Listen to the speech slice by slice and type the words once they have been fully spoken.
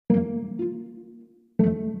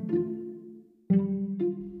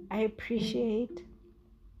appreciate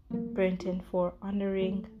Brenton for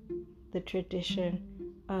honoring the tradition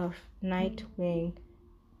of Nightwing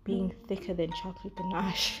being thicker than chocolate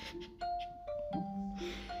ganache.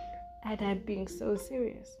 And I'm being so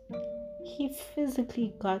serious. He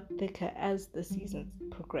physically got thicker as the seasons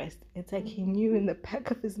progressed. It's like he knew in the back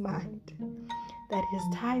of his mind that his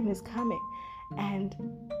time is coming. And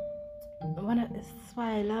that's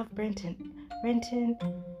why I love Brenton. Brenton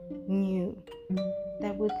knew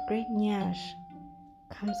that with great nyash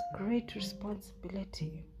comes great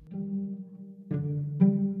responsibility.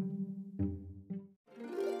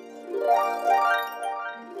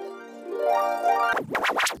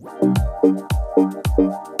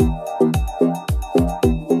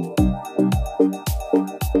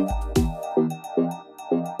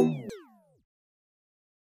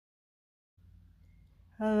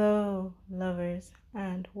 Hello, lovers,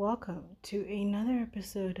 and welcome to another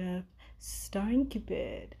episode of Starring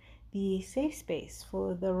Cupid, the safe space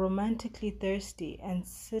for the romantically thirsty and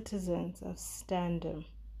citizens of Standom.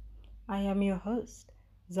 I am your host,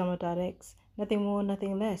 Zamo.x. Nothing more,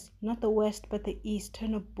 nothing less. Not the West, but the East.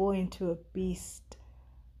 Turn a boy into a beast.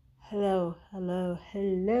 Hello,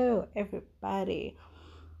 everybody.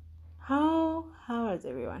 How is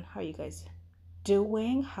everyone? How are you guys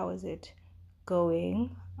doing? How is it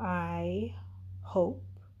going? I hope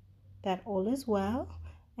that all is well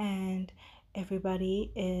and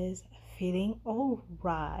everybody is feeling all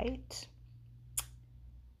right.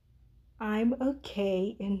 I'm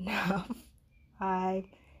okay enough. I'm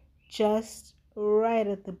just right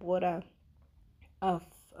at the border of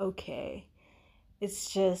okay. It's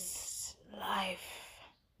just life.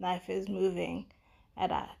 Life is moving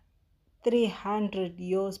at a 300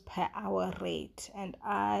 euros per hour rate, and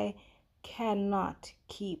I cannot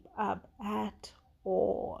keep up at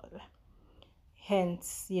all.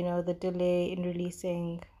 Hence, the delay in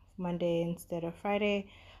releasing Monday instead of Friday.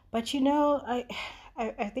 But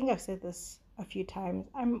I think I've said this a few times.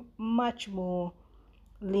 I'm much more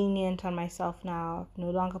lenient on myself now. I've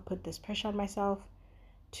no longer put this pressure on myself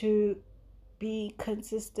to be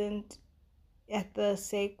consistent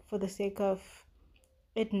for the sake of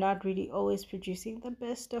it not really always producing the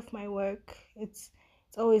best of my work. It's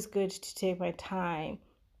always good to take my time,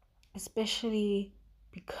 especially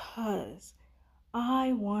because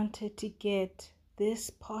I wanted to get this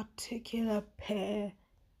particular pair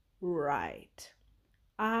right.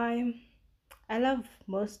 I love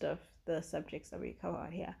most of the subjects that we cover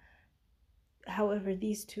out here. However,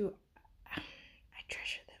 these two,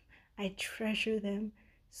 I treasure them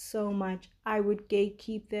so much. I would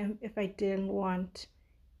gatekeep them if I didn't want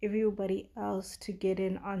everybody else to get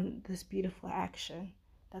in on this beautiful action.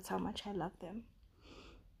 That's how much I love them.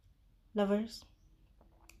 Lovers,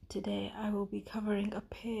 today I will be covering a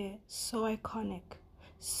pair so iconic,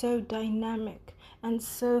 so dynamic, and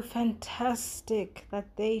so fantastic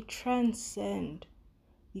that they transcend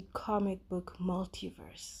the comic book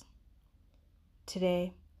multiverse.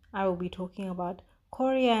 Today I will be talking about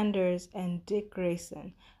Kory and Dick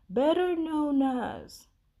Grayson, better known as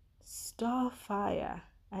Starfire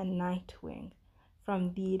and Nightwing,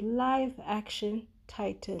 from the live-action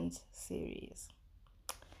Titans series.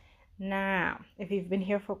 Now, if you've been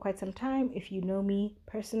here for quite some time, if you know me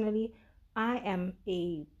personally, I am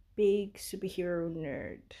a big superhero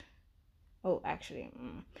nerd. Oh, actually,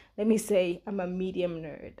 let me say I'm a medium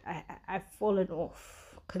nerd. I've fallen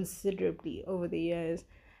off considerably over the years,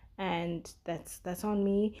 and that's on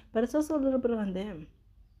me, but it's also a little bit on them.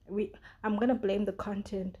 I'm gonna blame the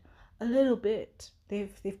content a little bit.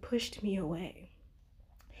 They've pushed me away.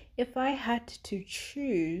 If I had to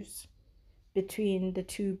choose between the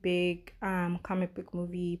two big comic book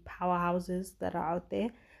movie powerhouses that are out there,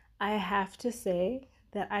 I have to say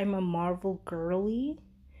that I'm a Marvel girly.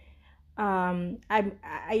 I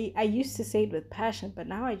used to say it with passion, but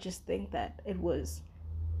now I just think that it was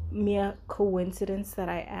mere coincidence that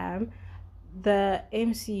I am. The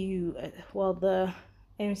MCU, the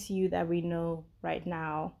MCU that we know right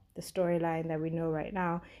now, the storyline that we know right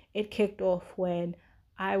now, it kicked off when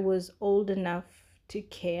I was old enough to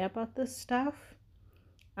care about this stuff.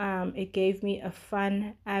 It gave me a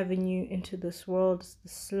fun avenue into this world, the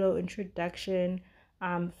slow introduction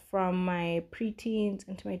from my preteens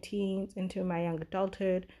into my teens into my young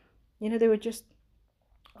adulthood. They were just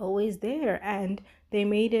always there, and they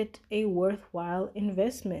made it a worthwhile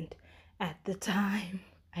investment at the time.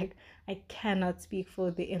 I cannot speak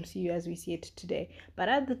for the MCU as we see it today, but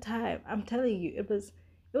at the time, I'm telling you, it was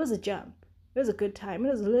a jump. It was a good time.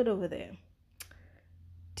 It was lit over there.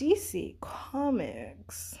 DC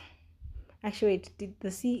Comics. Actually, wait,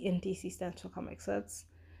 the C in DC stands for comics.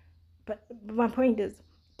 But my point is,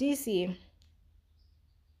 DC,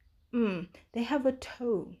 they have a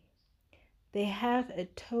tone. They have a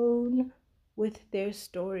tone with their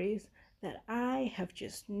stories that I have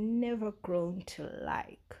just never grown to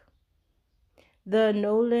like. The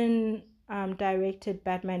Nolan directed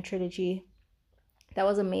Batman trilogy, that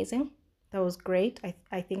was amazing. That was great.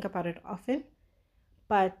 I think about it often.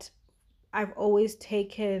 But I've always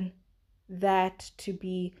taken that to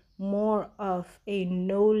be more of a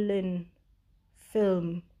Nolan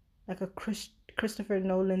film, like a Christopher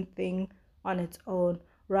Nolan thing on its own,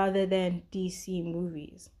 rather than DC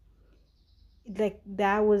movies. Like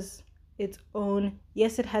that was its own.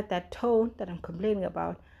 Yes, it had that tone that I'm complaining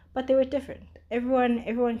about, but they were different.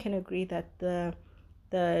 Everyone can agree that the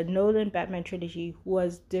Nolan Batman trilogy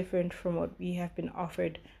was different from what we have been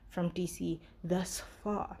offered from DC thus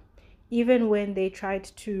far. Even when they tried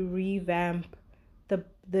to revamp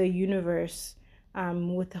the universe,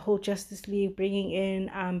 with the whole Justice League, bringing in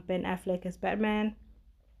Ben Affleck as Batman,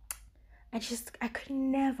 I could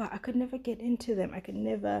never get into them. I could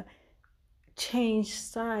never change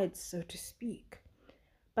sides, so to speak.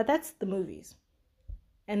 But that's the movies.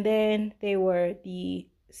 And then they were the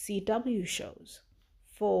CW shows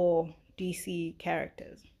for DC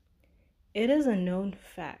characters. It is a known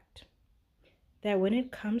fact that when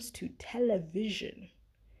it comes to television,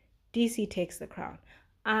 DC takes the crown.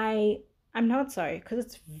 I'm not sorry, because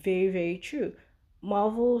it's very, very true.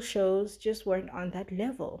 Marvel shows just weren't on that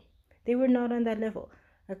level. They were not on that level.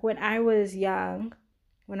 Like when I was young,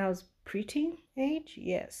 when I was preteen age,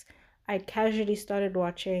 yes, I casually started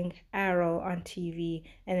watching Arrow on TV,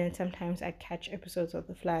 and then sometimes I'd catch episodes of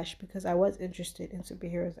The Flash because I was interested in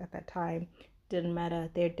superheroes at that time. Didn't matter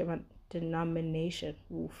their denomination.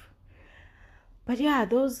 Oof. But yeah,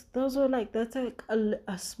 those were like, that's like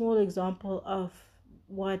a small example of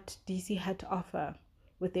what DC had to offer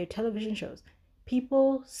with their television shows.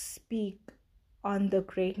 People speak on the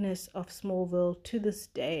greatness of Smallville to this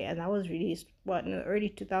day, and that was released in the early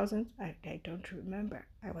 2000s. I don't remember.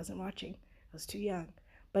 I wasn't watching. I was too young.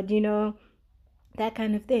 But that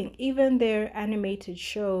kind of thing. Even their animated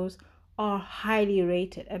shows are highly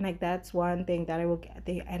rated, and like that's one thing that I will get.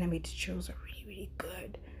 The animated shows are really, really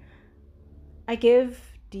good. I give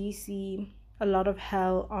DC a lot of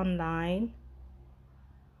hell online,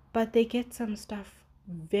 but they get some stuff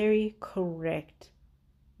very correct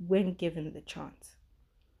when given the chance.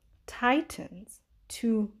 Titans,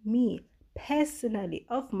 to me, personally,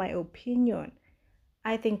 of my opinion,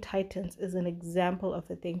 I think Titans is an example of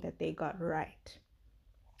the thing that they got right.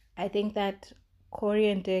 I think that Kory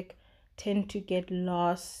and Dick tend to get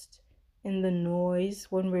lost in the noise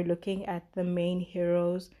when we're looking at the main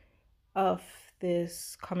heroes of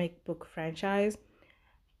this comic book franchise.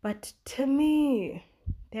 But to me,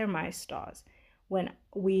 they're my stars when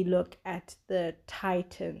we look at the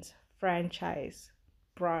Titans franchise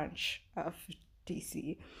branch of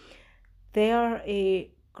DC. They are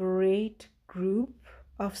a great group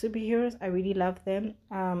of superheroes. I really love them.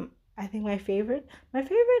 I think my favorite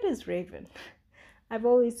is Raven. I've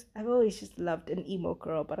always just loved an emo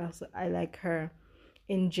girl, but also I like her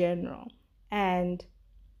in general. And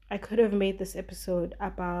I could have made this episode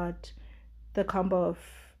about the combo of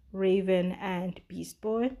Raven and Beast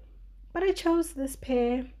Boy, but I chose this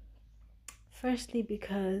pair firstly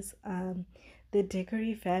because the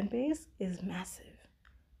Dickory fan base is massive.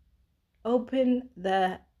 Open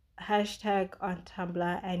the hashtag on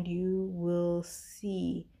Tumblr and you will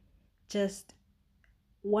see just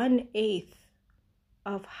 1/8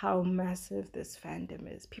 of how massive this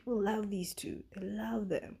fandom is. People love these two. They love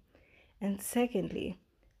them. And secondly,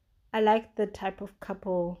 I like the type of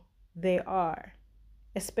couple they are,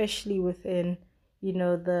 especially within,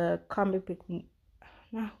 the comic book.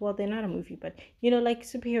 Well, they're not a movie, but like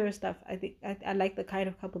superhero stuff. I think I like the kind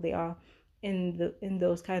of couple they are in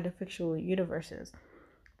those kind of fictional universes.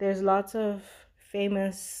 There's lots of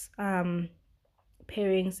famous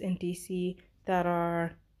pairings in DC that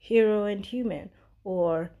are hero and human,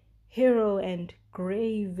 or hero and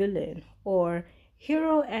gray villain, or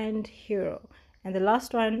hero and hero. And the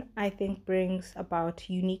last one, I think, brings about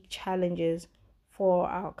unique challenges for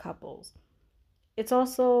our couples. It's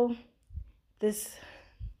also this,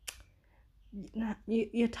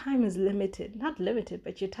 your time is limited. Not limited,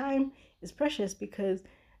 but your time is precious, because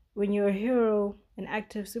when you're a hero, an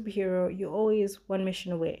active superhero, you're always one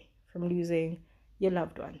mission away from losing your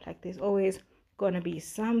loved one. Like there's always going to be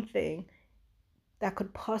something that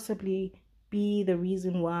could possibly be the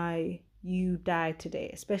reason why you die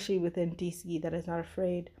today, especially within DC, that is not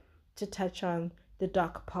afraid to touch on the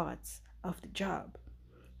dark parts of the job.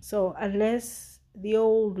 So unless the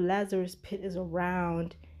old Lazarus pit is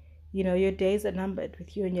around, You know, your days are numbered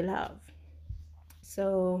with you and your love.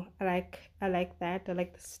 So I like that. I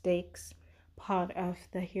like the stakes part of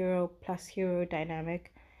the hero plus hero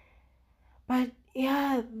dynamic. But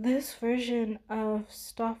yeah, this version of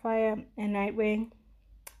Starfire and Nightwing,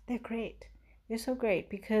 they're great. They're so great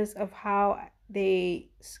because of how they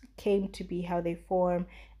came to be, how they form,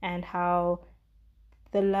 and how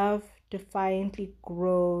the love defiantly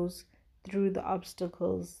grows through the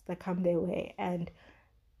obstacles that come their way, and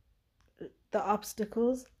the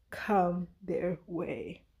obstacles come their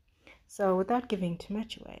way. So, without giving too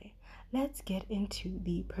much away, let's get into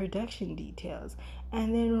the production details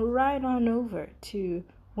and then right on over to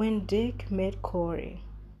when Dick met Kory.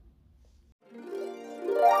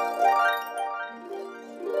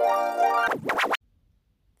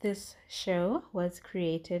 This show was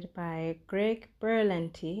created by Greg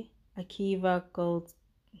Berlanti, Akiva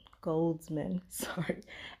Goldsman, sorry,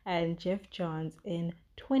 and Jeff Johns in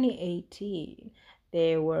 2018.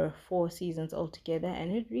 There were 4 seasons altogether,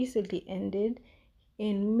 and it recently ended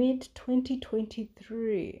in mid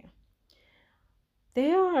 2023.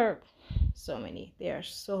 There are so many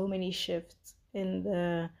shifts in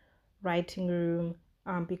the writing room,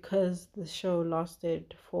 because the show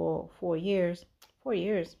lasted for 4 years. 4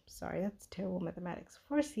 years, sorry, that's terrible mathematics.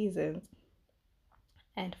 4 seasons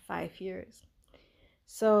and 5 years.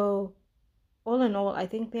 So all in all, I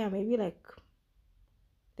think there are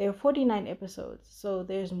 49 episodes. So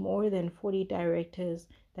there's more than 40 directors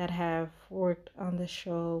that have worked on the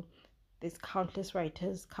show. There's countless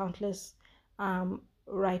writers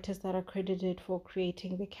that are credited for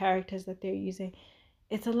creating the characters that they're using.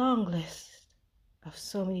 It's a long list of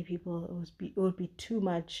so many people. It would be too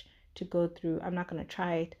much to go through. I'm not going to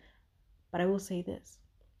try it, but I will say this.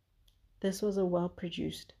 This was a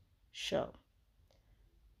well-produced show.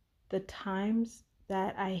 The times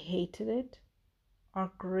that I hated it are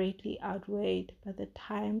greatly outweighed by the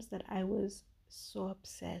times that I was so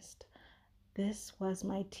obsessed. This was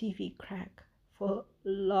my TV crack for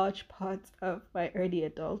large parts of my early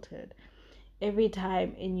adulthood. Every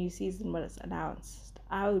time a new season was announced,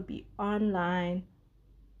 I would be online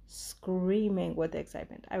screaming with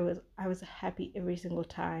excitement. I was happy every single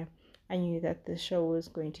time I knew that the show was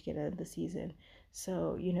going to get another season.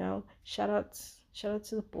 So, shout out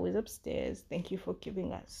to the boys upstairs. Thank you for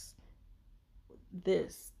giving us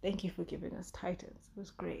this. Thank you for giving us Titans. It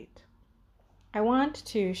was great. I want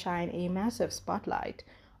to shine a massive spotlight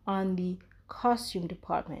on the costume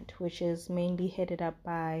department, which is mainly headed up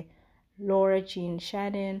by Laura Jean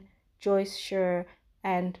Shannon, Joyce Scher,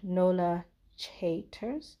 and Nola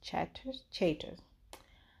Chaters.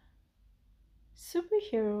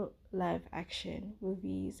 Superhero live action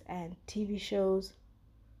movies and TV shows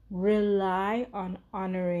rely on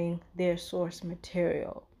honoring their source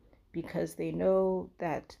material because they know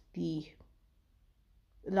that the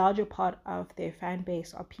larger part of their fan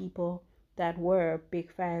base are people that were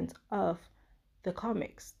big fans of the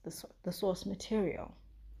comics, the source material.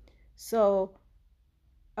 So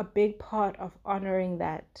a big part of honoring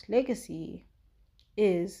that legacy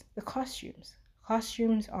is the costumes.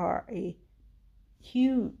 Costumes are a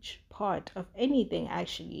huge part of anything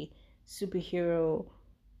actually superhero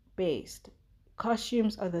based.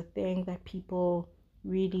 Costumes are the thing that people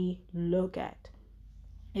really look at.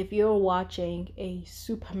 If you're watching a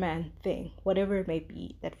Superman thing, whatever it may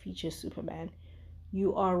be that features Superman,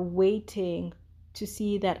 you are waiting to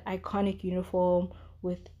see that iconic uniform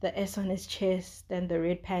with the S on his chest and the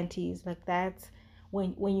red panties. Like that's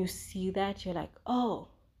when you see that, you're like, oh,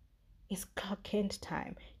 it's Clark Kent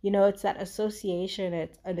time. It's that association,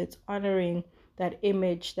 and it's honoring that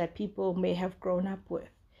image that people may have grown up with.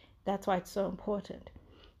 That's why it's so important.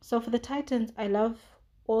 So for the Titans, I love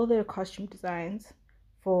all their costume designs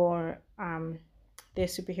for their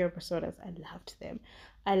superhero personas. I loved them.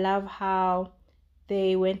 I love how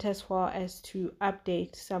they went as far as to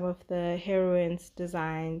update some of the heroines'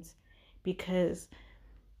 designs because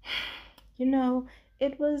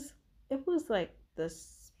it was like the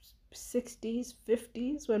 60s,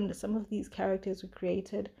 50s when some of these characters were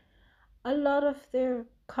created. A lot of their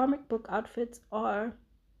comic book outfits are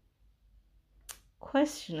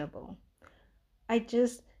questionable. I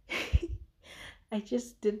just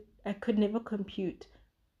I could never compute,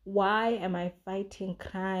 why am I fighting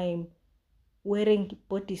crime wearing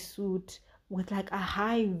bodysuit with like a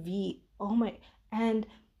high V? Oh my. And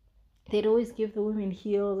they'd always give the women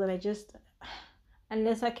heels, and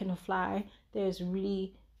unless I can fly, there's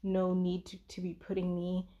really no need to be putting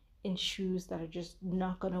me in shoes that are just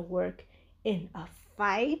not gonna work in a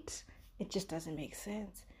fight. It just doesn't make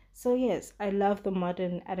sense. So yes, I love the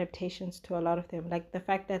modern adaptations to a lot of them, like the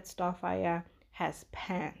fact that Starfire has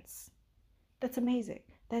pants. That's amazing.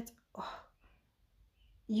 That's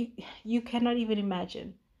you you cannot even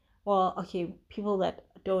imagine. Well, okay, people that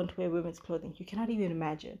don't wear women's clothing, you cannot even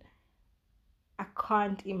imagine. I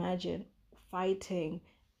can't imagine fighting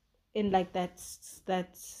in like that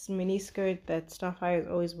mini skirt that Starfire is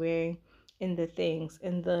always wearing in the things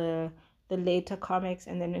in the later comics,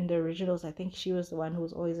 and then in the originals I think she was the one who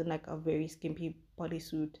was always in like a very skimpy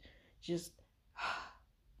bodysuit. Just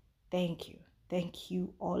thank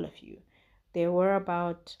you all of you. There were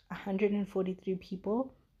about 143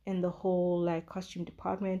 people in the whole like costume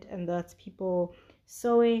department, and that's people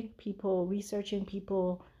sewing, people researching,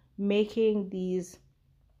 people making these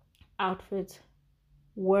outfits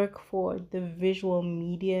work for the visual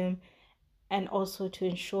medium, and also to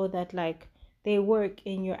ensure that like they work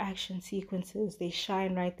in your action sequences, they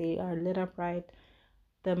shine right, they are lit up right,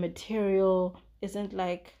 the material isn't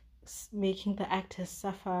like making the actors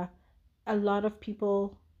suffer. A lot of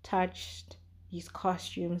people touched these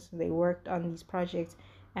costumes, they worked on these projects,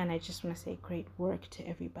 and I just want to say great work to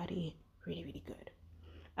everybody. Really, really good.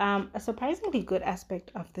 A surprisingly good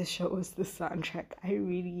aspect of the show was the soundtrack. I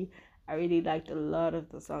really liked a lot of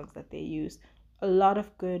the songs that they used. A lot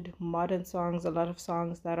of good modern songs, a lot of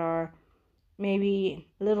songs that are maybe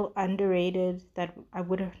a little underrated that I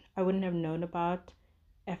wouldn't have known about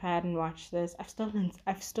if I hadn't watched this.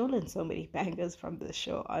 I've stolen so many bangers from this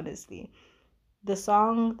show, honestly. The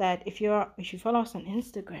song that if you follow us on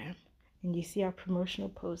Instagram and you see our promotional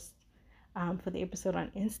posts for the episode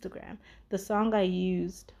on Instagram, the song I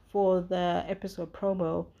used for the episode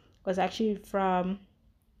promo was actually from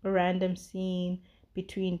a random scene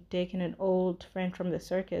between Dick and an old friend from the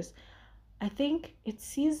circus. I think it's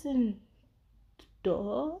season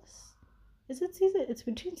dos. Is it season? It's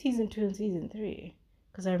between season 2 and season 3,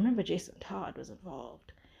 because I remember Jason Todd was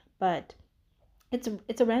involved. But it's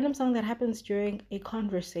a random song that happens during a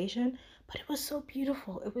conversation, but it was so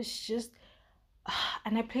beautiful. It was just,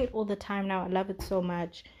 and I play it all the time now. I love it so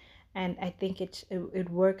much, and I think it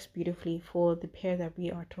works beautifully for the pair that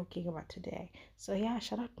we are talking about today. So yeah,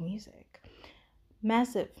 shout out music,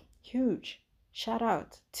 massive, huge shout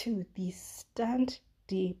out to the stunt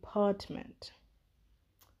department.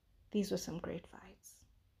 These were some great fights.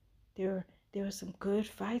 There were some good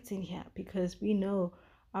fights in here, because we know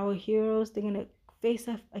our heroes, they're gonna face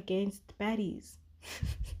off against baddies.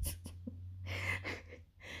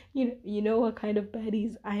 You know what kind of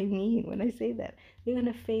baddies I mean when I say that. They're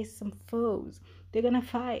gonna face some foes. They're gonna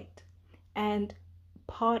fight. And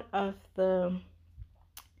part of the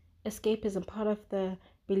escapism, part of the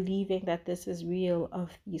believing that this is real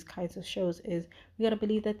of these kinds of shows, is we gotta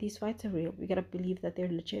believe that these fights are real. We gotta believe that they're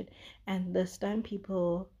legit. And the stunt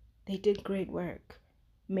people, they did great work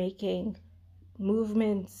making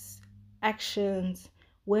movements, actions,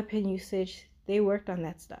 weapon usage. They worked on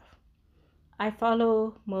that stuff. I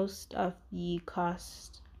follow most of the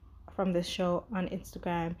cast from this show on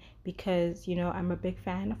Instagram because, I'm a big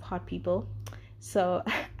fan of hot people. So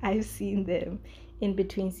I've seen them in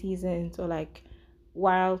between seasons, or like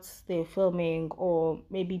whilst they're filming, or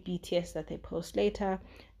maybe BTS that they post later.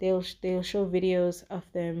 They'll show videos of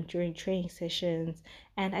them during training sessions,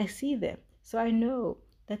 and I see them. So I know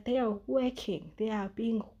that they are working. They are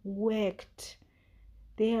being worked.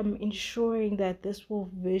 They are ensuring that this will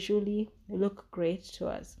visually look great to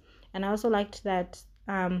us. And I also liked that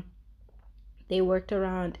they worked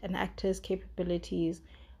around an actor's capabilities,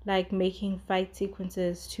 like making fight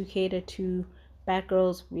sequences to cater to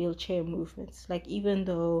Batgirl's wheelchair movements. Like, even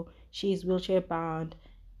though she's wheelchair bound,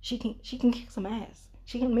 she can kick some ass.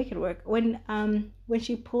 She can make it work. When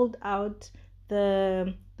she pulled out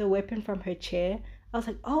the weapon from her chair, I was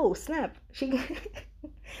like, oh snap! She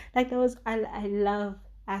like, that was, I love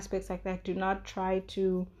aspects like that. Do not try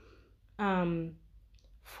to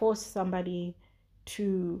force somebody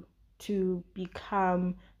to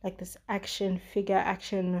become like this action figure,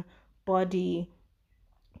 action body,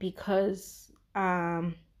 because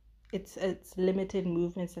it's limited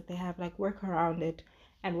movements that they have. Like, work around it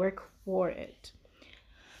and work for it.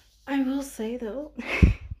 I will say though,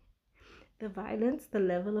 the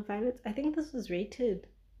level of violence, I think this was rated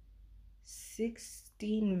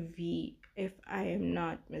 16V, if I am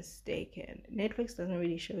not mistaken. Netflix doesn't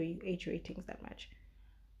really show you age ratings that much.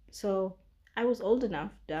 So I was old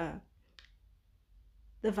enough, duh.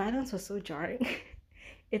 The violence was so jarring.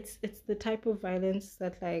 It's the type of violence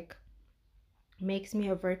that like makes me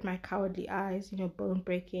avert my cowardly eyes, bone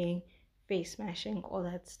breaking, face smashing, all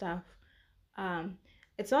that stuff. Um,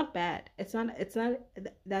 it's not bad. It's not.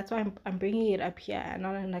 That's why I'm bringing it up here and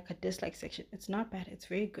not in like a dislike section. It's not bad. It's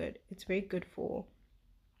very good. It's very good for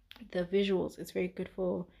the visuals. It's very good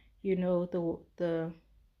for the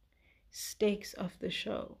stakes of the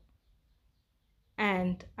show.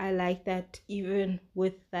 And I like that even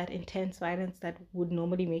with that intense violence that would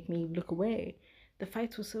normally make me look away, the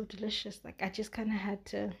fights were so delicious. Like, I just kind of had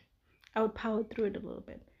to, I would power through it a little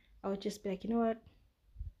bit. I would just be like, you know what?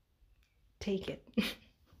 Take it.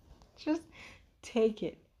 Just take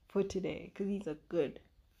it for today, because these are good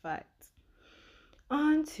fights.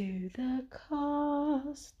 On to the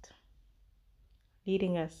cast.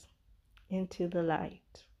 Leading us into the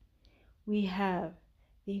light, we have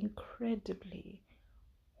the incredibly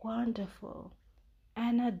wonderful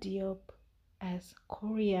Anna Diop as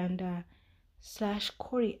Coriander /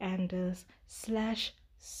 Corianders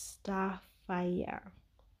 / Starfire.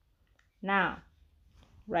 Now,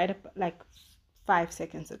 right up like 5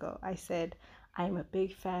 seconds ago, I said I'm a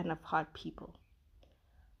big fan of hot people.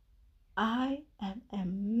 I am a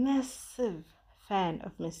massive fan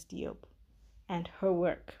of Miss Diop and her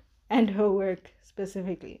work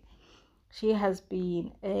specifically. She has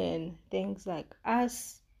been in things like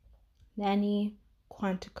Us, Nanny,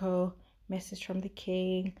 Quantico, Message from the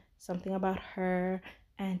King, Something About Her,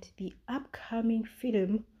 and the upcoming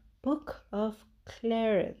film Book of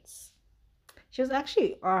Clarence. She was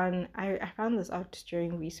actually on, I found this out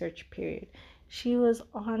during research period. She was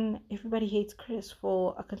on Everybody Hates Chris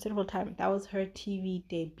for a considerable time. That was her TV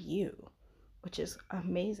debut, which is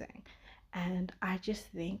amazing. And I just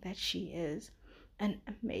think that she is an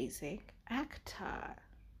amazing actor.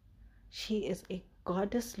 She is a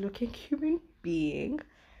goddess looking human being.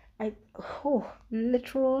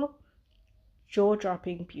 Literal jaw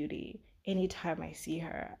dropping beauty anytime I see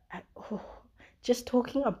her. Just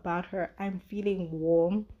talking about her, I'm feeling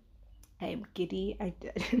warm. I'm giddy.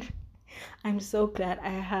 I'm so glad I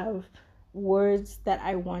have words that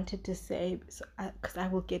I wanted to say, because I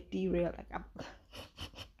will get derailed.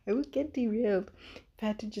 I will get derailed if I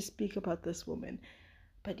had to just speak about this woman.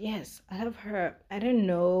 But yes, I love her. I didn't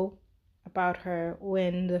know about her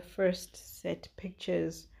when the first set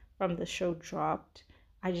pictures from the show dropped.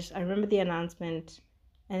 I remember the announcement,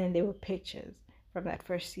 and then there were pictures from that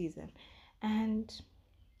first season. And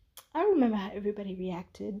I remember how everybody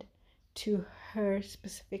reacted to her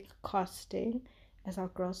specific casting as our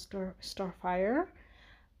girl Starfire.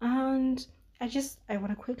 And I want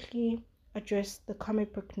to quickly address the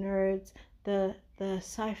comic book nerds, the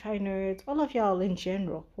sci-fi nerds, all of y'all in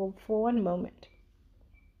general for one moment.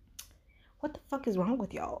 What the fuck is wrong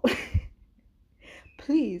with y'all?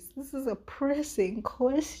 Please, this is a pressing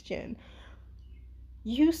question.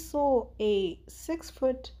 You saw a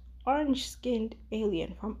 6-foot orange-skinned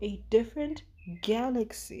alien from a different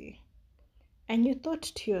galaxy, and you thought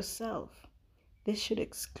to yourself, this should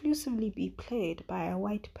exclusively be played by a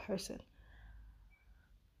white person.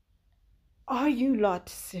 Are you lot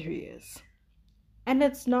serious? And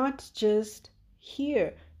it's not just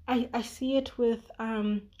here. I see it with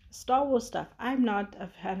Star Wars stuff. I'm not a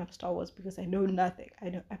fan of Star Wars because I know nothing. I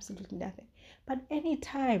know absolutely nothing. But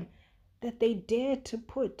anytime that they dare to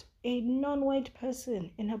put a non-white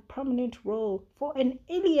person in a prominent role for an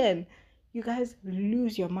alien, you guys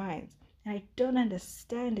lose your minds. And I don't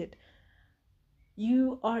understand it.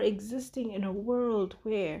 You are existing in a world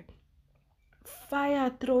where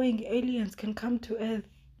fire-throwing aliens can come to Earth.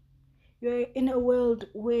 You're in a world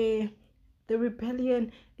where the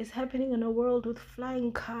rebellion is happening in a world with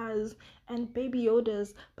flying cars and baby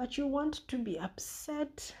Yodas, but you want to be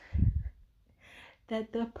upset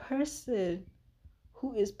that the person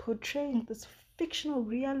who is portraying this fictional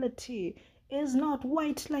reality is not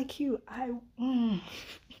white like you.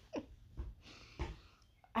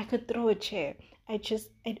 I could throw a chair.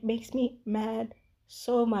 It makes me mad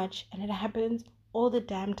so much, and it happens all the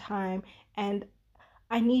damn time, and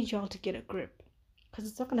I need y'all to get a grip, because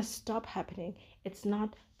it's not going to stop happening. It's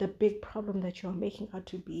not the big problem that you're making out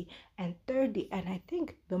to be. And thirdly, and I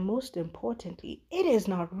think the most importantly, it is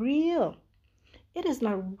not real. It is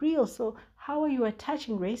not real. So how are you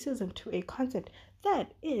attaching racism to a concept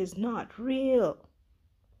that is not real?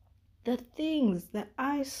 The things that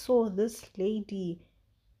I saw this lady,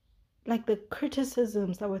 like the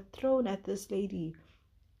criticisms that were thrown at this lady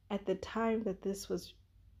at the time that this was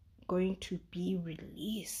going to be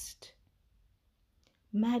released.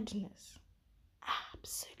 Madness.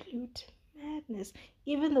 Absolute madness.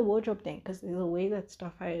 Even the wardrobe thing, because the way that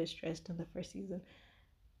Starfire is dressed in the first season.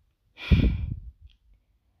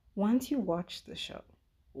 Once you watch the show,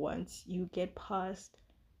 once you get past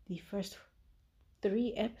the first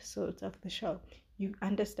 3 episodes of the show, you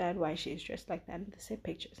understand why she's dressed like that in the set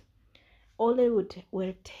pictures. All it would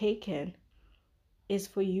have taken is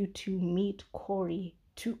for you to meet Kory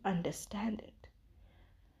to understand it.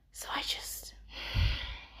 So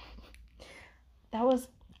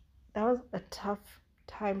tough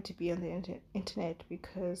time to be on the internet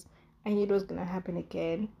because I knew it was going to happen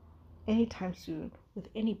again anytime soon with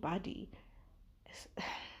anybody.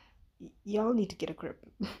 Y'all need to get a grip.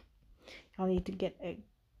 Y'all need to get a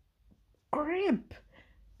grip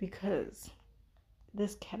because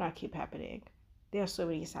this cannot keep happening. There are so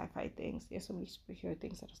many sci-fi things. There are so many superhero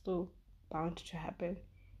things that are still bound to happen.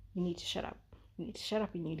 You need to shut up. You need to shut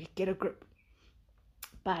up and you need to get a grip.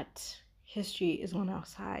 But history is on our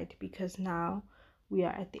side because now we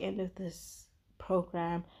are at the end of this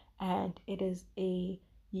program and it is a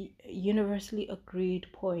universally agreed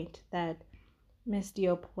point that Miss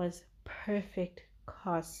Diop was perfect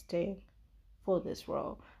casting for this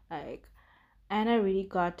role. Like, Anna really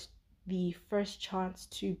got the first chance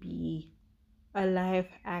to be a live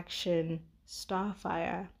action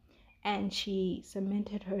Starfire, and she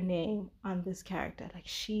cemented her name on this character. Like,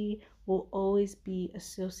 she will always be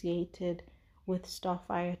associated with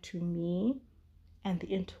Starfire to me and the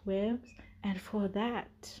interwebs, and for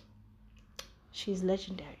that she's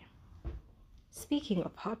legendary. Speaking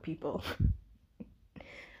of hot people,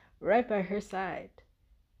 right by her side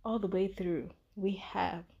all the way through we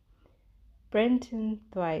have Brenton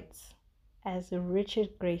Thwaites as Richard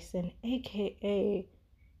Grayson, aka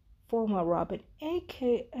former Robin,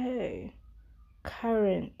 aka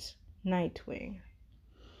current Nightwing.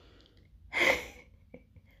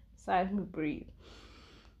 Sorry, let me breathe.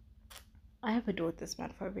 I have adored this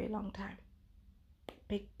man for a very long time.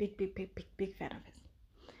 Big fan of his.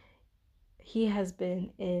 He has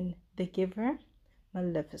been in The Giver,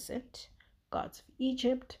 Maleficent, Gods of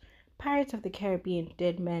Egypt, Pirates of the Caribbean,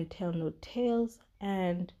 Dead Man Tell No Tales,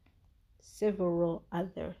 and several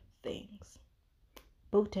other things.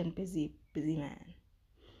 Boat and busy man.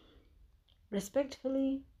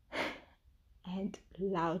 Respectfully and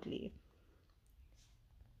loudly,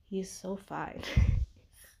 he's so fine.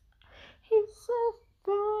 He's so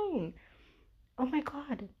fine. Oh my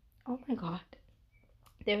god.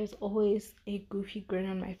 There is always a goofy grin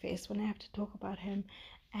on my face when I have to talk about him,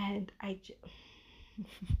 and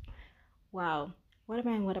wow, what a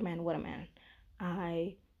man.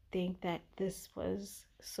 I think that this was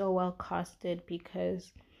so well casted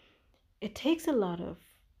because it takes a lot of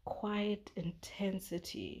quiet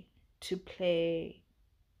intensity to play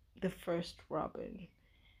the first Robin.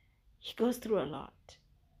 He goes through a lot.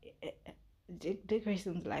 Dick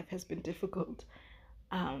Grayson's life has been difficult,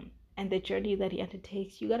 and the journey that he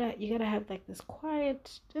undertakes, you gotta have like this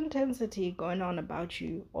quiet intensity going on about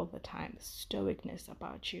you all the time, stoicness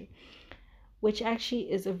about you, which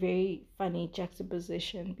actually is a very funny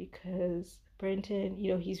juxtaposition because Brenton,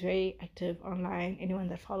 he's very active online. Anyone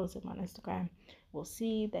that follows him on Instagram will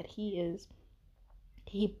see that he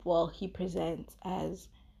presents as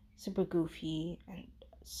super goofy and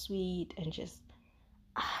sweet and just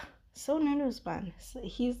so nunus, man. So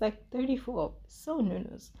he's like 34, so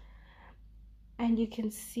nunus. And you can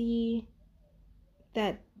see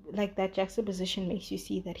that, like, that juxtaposition makes you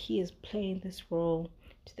see that he is playing this role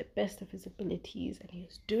to the best of his abilities and he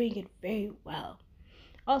is doing it very well.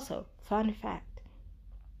 Also, fun fact,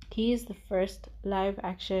 he is the first live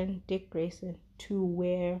action Dick Grayson to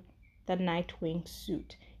wear the Nightwing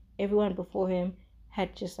suit. Everyone before him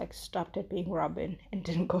had just like stopped at being Robin and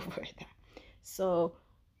didn't go further. So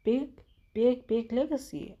big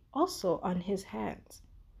legacy also on his hands.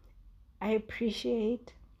 I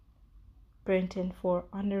appreciate Brenton for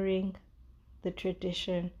honoring the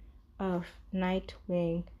tradition of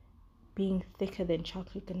Nightwing being thicker than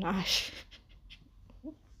chocolate ganache.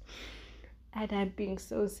 And I'm being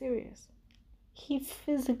so serious. He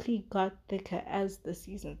physically got thicker as the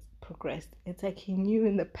seasons progressed. It's like he knew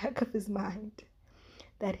in the back of his mind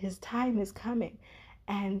that his time is coming.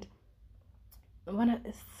 And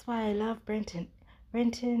that's why I love Brenton.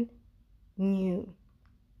 Brenton knew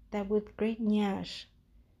that with great nyash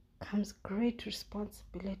comes great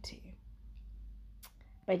responsibility.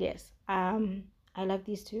 But yes, I love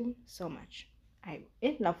these two so much. I'm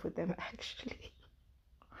in love with them actually.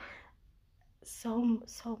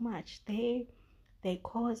 So much. They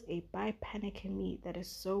cause a bi-panic in me that is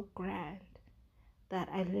so grand that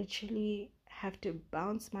I literally have to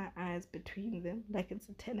bounce my eyes between them like it's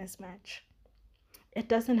a tennis match. It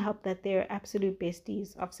doesn't help that they're absolute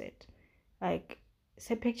besties. Offset, like,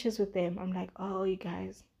 set pictures with them, I'm like, oh, you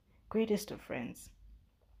guys, greatest of friends,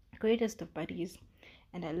 greatest of buddies,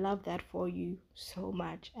 and I love that for you so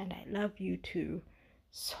much, and I love you too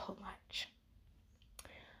so much.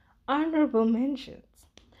 Honorable mentions,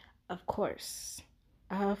 of course,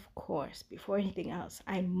 before anything else,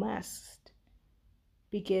 I must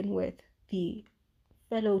begin with the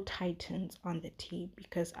fellow Titans on the team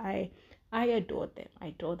because I adored them. I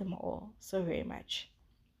adore them all so very much.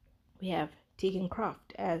 We have Tegan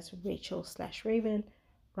Croft as Rachel slash Raven,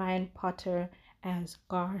 Ryan Potter as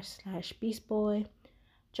Gar slash Beast Boy,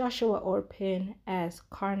 Joshua Orpin as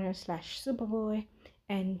Connor slash Superboy,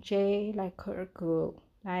 and Jay Lycurgo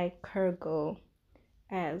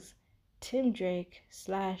as Tim Drake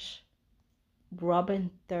slash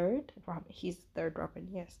Robin third. He's third Robin,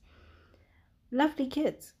 yes. Lovely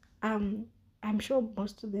kids. I'm sure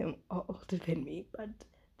most of them are older than me, but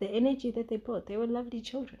the energy that they brought, they were lovely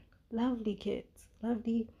children, lovely kids,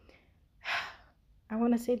 lovely. I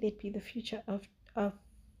want to say they'd be the future of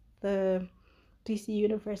the DC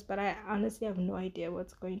universe, but I honestly have no idea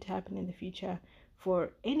what's going to happen in the future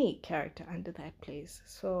for any character under that place.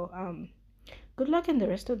 So good luck in the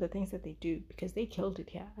rest of the things that they do because they killed it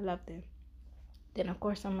here. I love them. Then of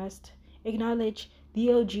course I must acknowledge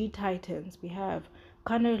the OG Titans. We have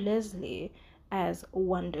Connor Leslie as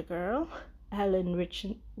Wonder Girl, Alan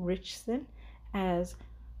Richson as,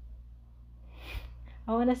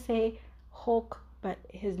 I want to say Hawk, but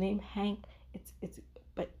his name Hank.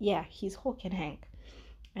 But yeah, he's Hawk and Hank.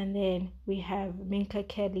 And then we have Minka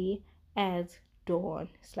Kelly as Dawn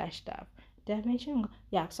slash Dove. Did I mention?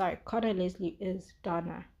 Yeah, sorry. Connor Leslie is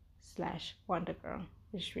Donna slash Wonder Girl.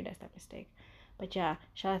 I just realized that mistake. But yeah,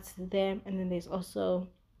 shout out to them. And then there's also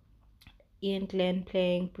Ian Glenn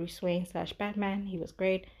playing Bruce Wayne slash Batman. He was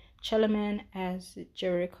great. Chelaman as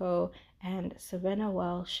Jericho, and Savannah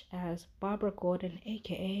Welsh as Barbara Gordon,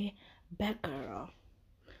 aka Batgirl.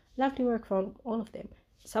 Lovely work from all of them.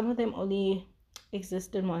 Some of them only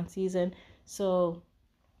exist in one season, so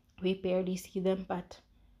we barely see them, but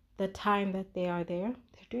the time that they are there,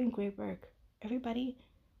 they're doing great work. Everybody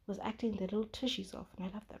was acting their little tushies off, and I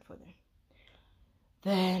love that for them.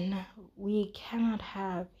 Then we cannot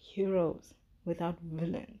have heroes without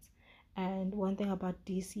villains. And one thing about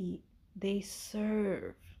DC, they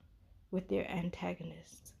serve with their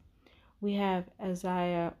antagonists. We have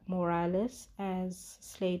Isaiah Morales as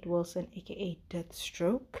Slade Wilson, aka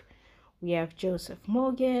Deathstroke. We have Joseph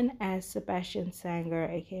Morgan as Sebastian Sanger,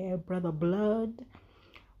 aka Brother Blood.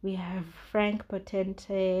 We have Frank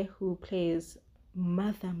Potente, who plays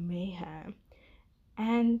Mother Mayhem.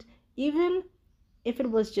 And even if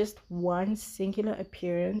it was just one singular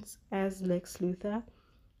appearance as Lex Luthor,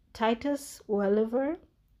 Titus Welliver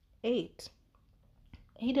ate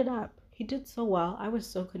it up. He did so well. I was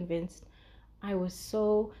so convinced. I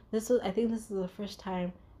think this is the first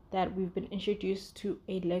time that we've been introduced to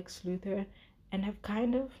a Lex Luthor, and I've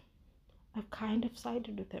kind of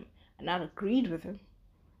sided with him. I've not agreed with him,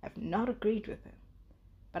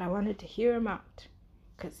 but I wanted to hear him out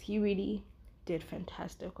because he really did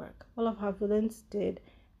fantastic work. All of our villains did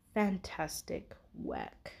fantastic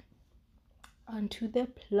work. Onto the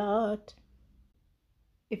plot.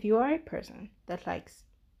 If you are a person that likes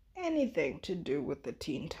anything to do with the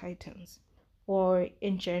Teen Titans, or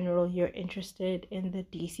in general you're interested in the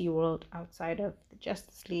DC world outside of the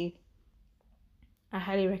Justice League, I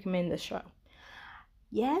highly recommend this show.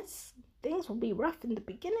 Yes, things will be rough in the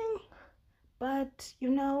beginning, but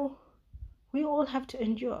we all have to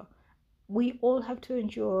endure. We all have to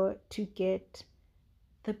endure to get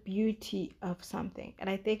the beauty of something. And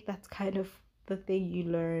I think that's kind of the thing you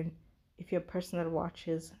learn if you're a person that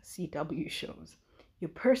watches CW shows. Your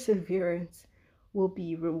perseverance will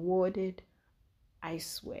be rewarded, I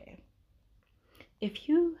swear. If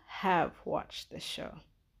you have watched the show,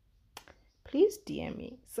 please DM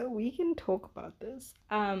me so we can talk about this.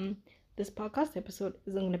 This podcast episode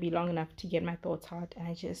isn't going to be long enough to get my thoughts out, and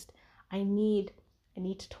I need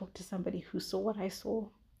to talk to somebody who saw what I saw,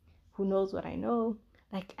 who knows what I know.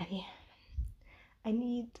 Like I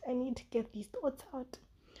need to get these thoughts out.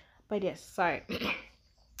 But yes, sorry.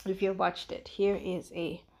 If you've watched it, here is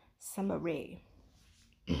a summary.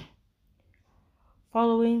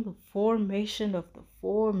 Following the formation of the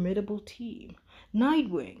formidable team,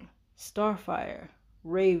 Nightwing, Starfire,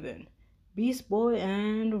 Raven, Beast Boy,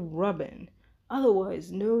 and Robin,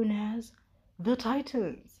 otherwise known as the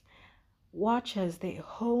Titans, watch as they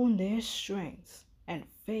hone their strengths and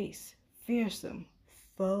face fearsome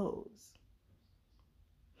foes.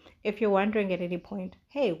 If you're wondering at any point,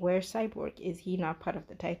 hey, where's Cyborg? Is he not part of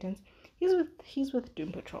the Titans? He's with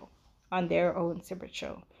Doom Patrol on their own separate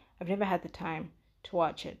show. I've never had the time to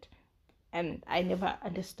watch it, and I never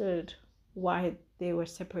understood why they were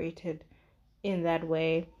separated in that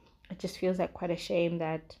way. It just feels like quite a shame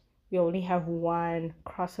that we only have one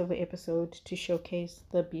crossover episode to showcase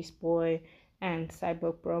the Beast Boy and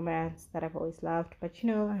Cyborg bromance that I've always loved. But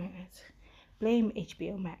blame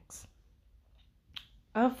HBO Max.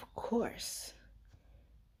 Of course,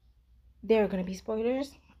 there are going to be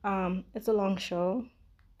spoilers. It's a long show,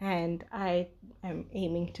 and I am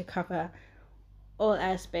aiming to cover all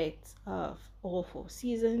aspects of all 4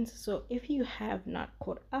 seasons. So if you have not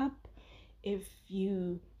caught up, if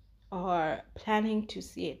you are planning to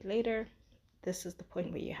see it later, this is the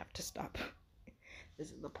point where you have to stop.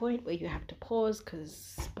 This is the point where you have to pause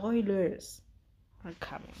because spoilers are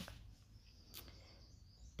coming.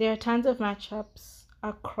 There are tons of matchups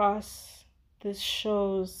across this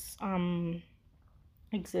show's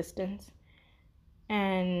existence.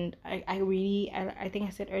 And I think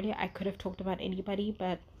I said earlier I could have talked about anybody,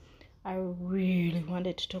 but I really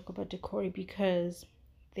wanted to talk about Kory because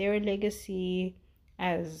their legacy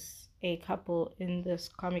as a couple in this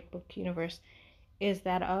comic book universe is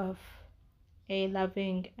that of a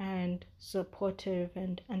loving and supportive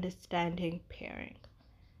and understanding pairing.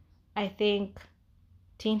 I think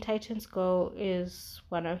Teen Titans Go is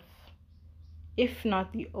one of, if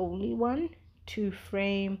not the only one, to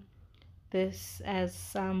frame this as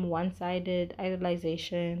some one-sided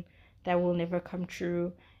idolization that will never come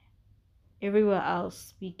true. Everywhere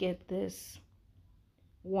else we get this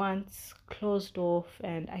once closed off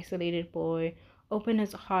and isolated boy open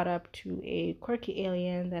his heart up to a quirky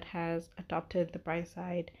alien that has adopted the bright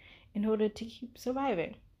side in order to keep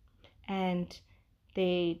surviving. And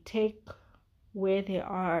they take where they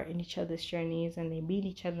are in each other's journeys and they meet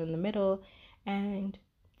each other in the middle, and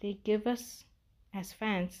they give us as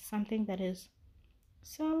fans something that is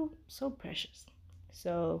so precious.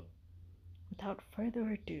 So without further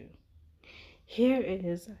ado, here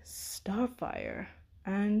is Starfire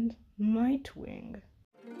and Nightwing.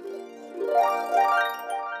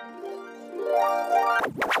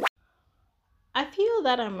 I feel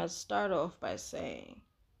that I must start off by saying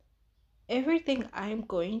everything I'm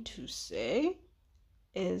going to say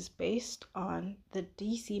is based on the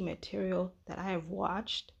DC material that I have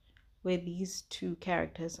watched where these two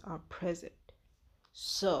characters are present.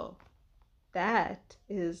 So that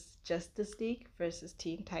is Justice League versus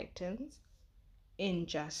Teen Titans,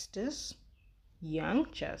 Injustice, Young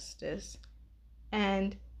Justice,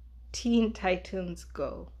 and Teen Titans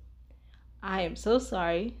Go. I am so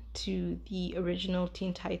sorry to the original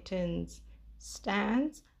Teen Titans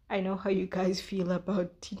stans. I know how you guys feel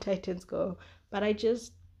about Teen Titans Go, but I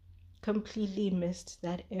just completely missed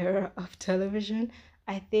that era of television.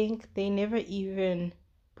 I think they never even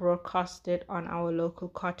broadcast it on our local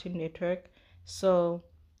Cartoon Network. So,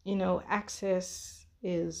 access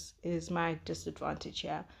is my disadvantage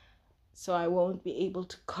here. So I won't be able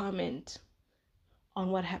to comment on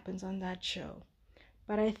what happens on that show.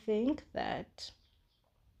 But I think that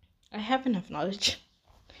I have enough knowledge.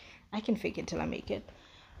 I can fake it till I make it.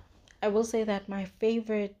 I will say that my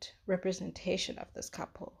favorite representation of this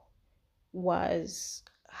couple was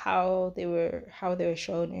how they were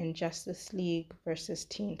shown in Justice League versus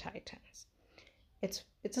Teen Titans. It's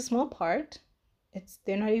a small part.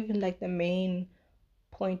 They're not even like the main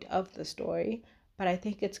point of the story, but I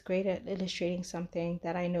think it's great at illustrating something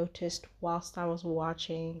that I noticed whilst I was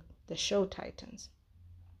watching the show Titans.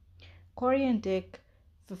 Kory and Dick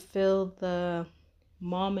fulfill the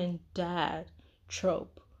mom and dad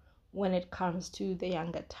trope when it comes to the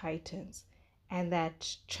younger Titans, and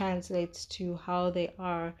that translates to how they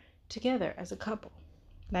are together as a couple.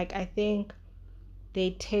 Like, I think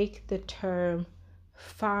they take the term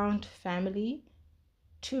found family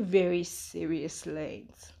to very serious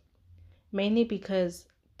lengths, mainly because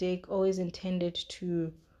Dick always intended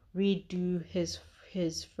to redo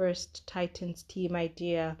his first Titans team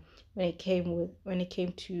idea when it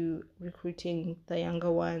came to recruiting the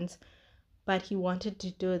younger ones, but he wanted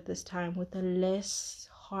to do it this time with a less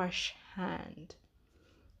harsh hand.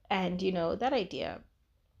 And that idea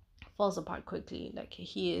falls apart quickly. Like,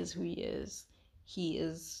 he is who he is. He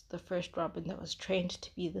is the first Robin that was trained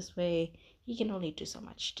to be this way. He can only do so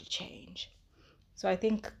much to change. So I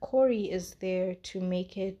think Kory is there to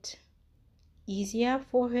make it easier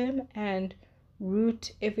for him and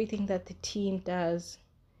root everything that the team does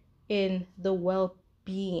in the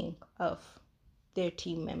well-being of their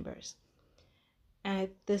team members. And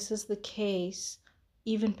this is the case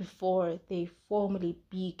even before they formally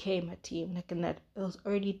became a team, like in those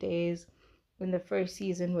early days in the first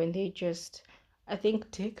season when they just, I think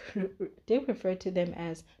Dick referred to them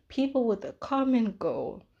as people with a common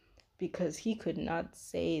goal because he could not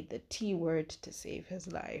say the T word to save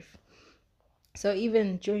his life. So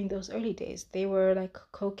even during those early days, they were like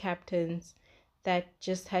co-captains that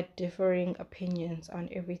just had differing opinions on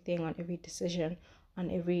everything, on every decision, on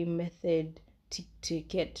every method to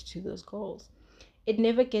get to those goals. It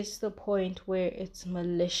never gets to the point where it's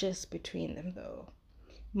malicious between them, though.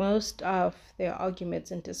 Most of their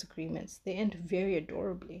arguments and disagreements, they end very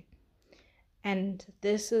adorably. And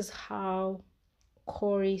this is how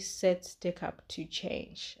Kory sets Dick up to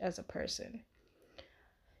change as a person.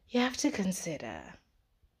 You have to consider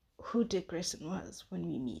who Dick Grayson was when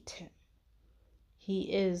we meet him.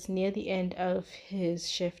 He is near the end of his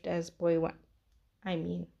shift as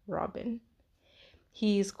Robin.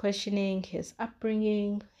 He's questioning his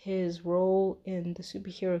upbringing, his role in the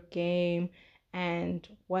superhero game, and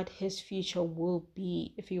what his future will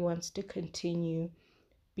be if he wants to continue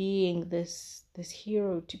being this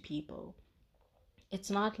hero to people. It's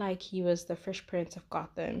not like he was the Fresh Prince of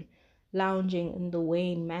Gotham, lounging in the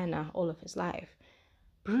Wayne Manor all of his life.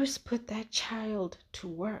 Bruce put that child to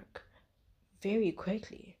work very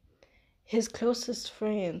quickly. His closest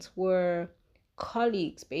friends were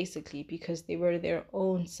colleagues, basically, because they were their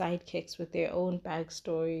own sidekicks with their own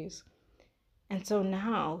backstories. And so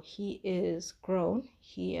now he is grown.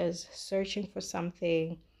 He is searching for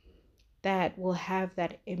something that will have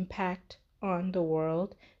that impact on the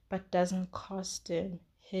world, but doesn't cost him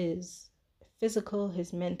his physical,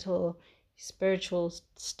 his mental, spiritual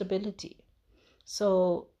stability.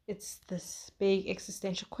 So it's this big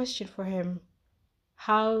existential question for him.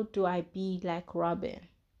 How do I be like Robin,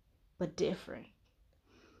 but different?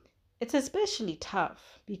 It's especially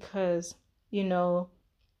tough because,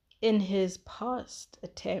 in his past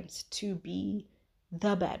attempts to be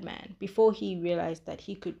the Batman, before he realized that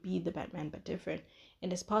he could be the Batman but different, in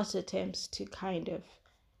his past attempts to kind of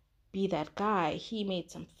be that guy, he made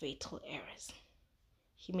some fatal errors.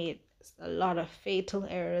 He made a lot of fatal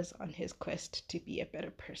errors on his quest to be a better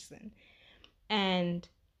person. And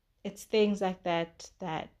it's things like that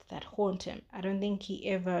haunt him. I don't think he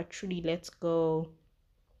ever truly lets go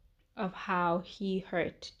of how he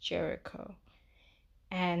hurt Jericho.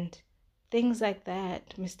 And things like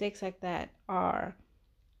that, mistakes like that are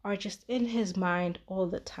just in his mind all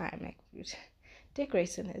the time. Like Dick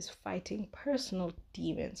Grayson is fighting personal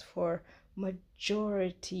demons for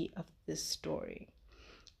majority of this story.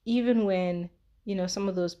 Even when, some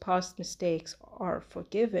of those past mistakes are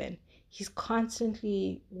forgiven, he's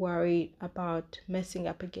constantly worried about messing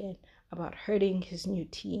up again, about hurting his new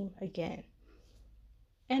team again.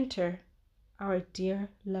 Enter our dear,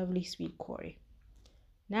 lovely, sweet Kory.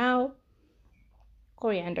 Now,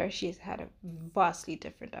 Coriander, she's had a vastly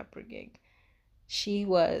different upbringing. She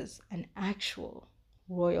was an actual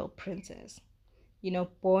royal princess,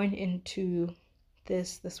 born into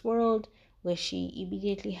this world where she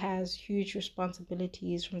immediately has huge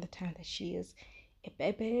responsibilities from the time that she is a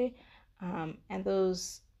baby, and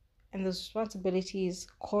those responsibilities,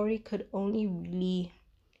 Kory could only really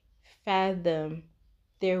fathom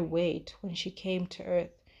their weight when she came to Earth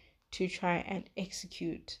to try and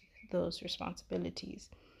execute those responsibilities.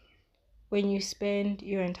 When you spend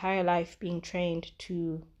your entire life being trained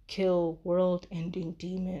to kill world-ending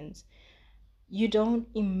demons, you don't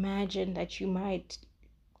imagine that you might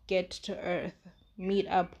get to Earth, meet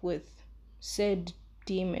up with said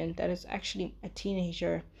demon that is actually a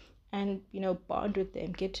teenager, and bond with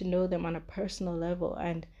them, get to know them on a personal level,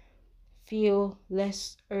 and feel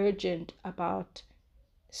less urgent about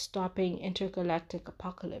stopping intergalactic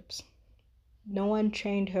apocalypse. No one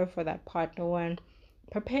trained her for that part. No one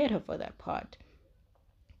prepared her for that part.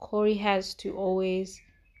 Kory has to always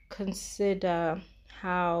consider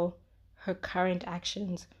how her current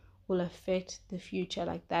actions will affect the future.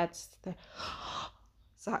 Like that's the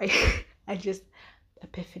sorry, I just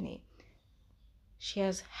epiphany. She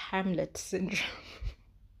has Hamlet syndrome.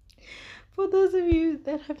 For those of you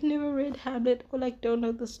that have never read Hamlet or don't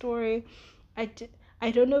know the story, I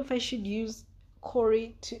don't know if I should use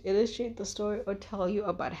Kory to illustrate the story or tell you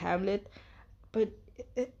about Hamlet, but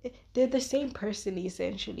they're the same person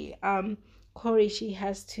essentially. Kory, she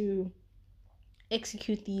has to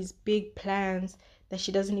execute these big plans that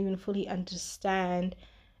she doesn't even fully understand,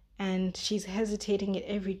 and she's hesitating at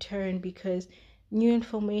every turn because new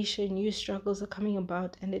information, new struggles are coming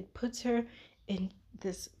about, and it puts her in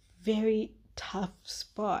this very tough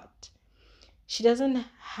spot. She doesn't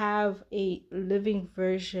have a living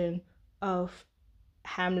version of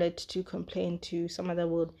Hamlet to complain to, someone that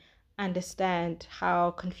will understand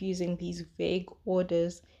how confusing these vague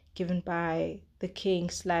orders given by the king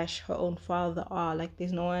slash her own father are.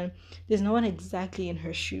 There's no one exactly in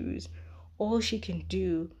her shoes. All she can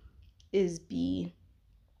do is be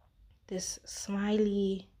this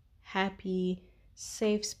smiley, happy,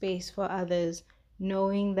 safe space for others,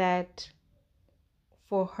 knowing that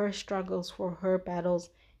for her struggles, for her battles,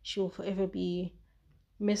 she will forever be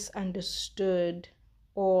misunderstood,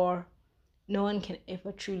 or no one can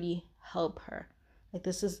ever truly help her.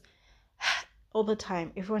 This is all the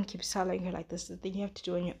time. Everyone keeps telling her, like, this is the thing you have to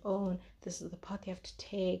do on your own. This is the path you have to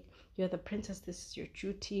take. You're the princess. This is your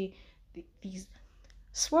duty. These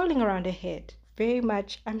swirling around her head. Very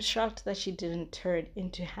much, I'm shocked that she didn't turn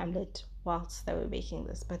into Hamlet whilst they were making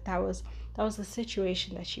this. But that was the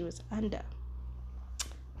situation that she was under.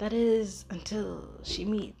 That is until she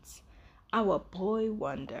meets our boy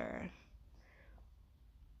wonder.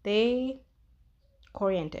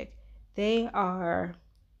 Kory and Dick, they are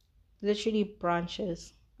literally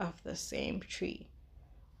branches of the same tree.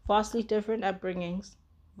 Vastly different upbringings,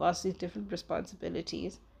 vastly different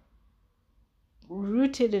responsibilities,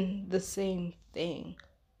 rooted in the same thing,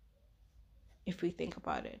 if we think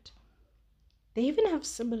about it. They even have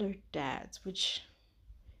similar dads, which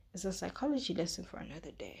is a psychology lesson for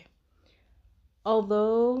another day.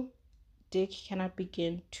 Although Dick cannot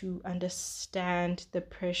begin to understand the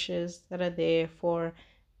pressures that are there for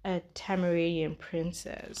a Tamaradian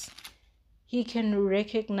princess, he can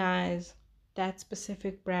recognize that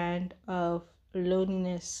specific brand of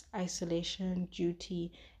loneliness, isolation,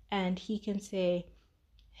 duty, and he can say,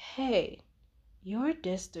 hey, your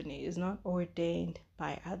destiny is not ordained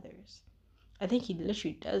by others. I think he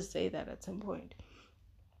literally does say that at some point.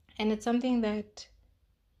 And it's something that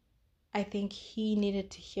I think he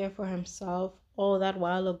needed to hear for himself all that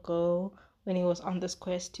while ago when he was on this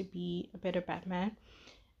quest to be a better Batman.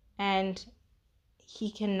 And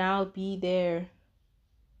he can now be there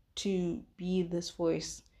to be this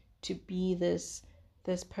voice, to be this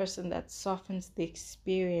person that softens the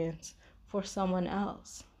experience for someone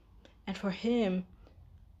else. And for him,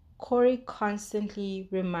 Kory constantly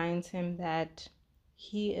reminds him that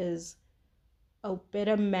he is a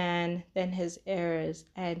better man than his errors,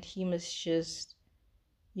 and he must just,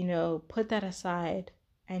 put that aside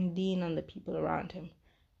and lean on the people around him.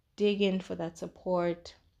 Dig in for that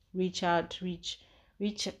support, reach out, reach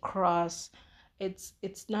across. It's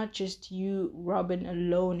not just you, Robin,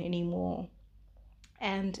 alone anymore.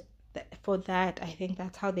 And for that, I think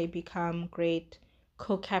that's how they become great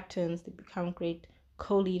co-captains. They become great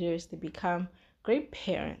co-leaders. They become great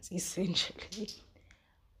parents, essentially.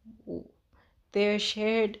 Their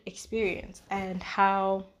shared experience and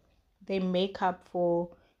how they make up for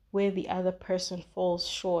where the other person falls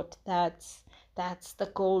short. That's the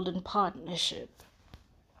golden partnership.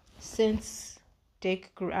 Since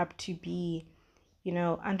Dick grew up to be,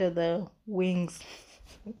 under the wings.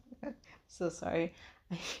 So sorry.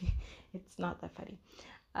 It's not that funny.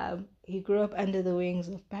 He grew up under the wings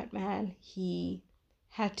of Batman. He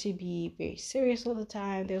had to be very serious all the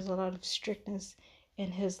time. There was a lot of strictness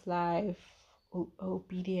in his life,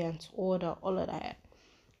 obedience, order, all of that.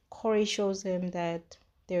 Kory shows him that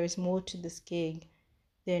there is more to this gig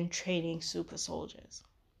than training super soldiers.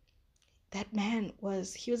 That man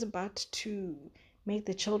he was about to make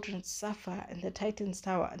the children suffer in the Titan's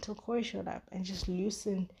Tower until Kory showed up and just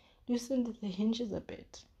loosened the hinges a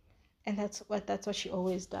bit. And that's what she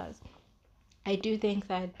always does. I do think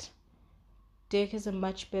that Dick is a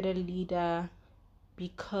much better leader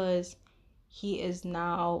because he is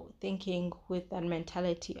now thinking with that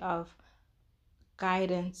mentality of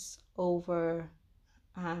guidance over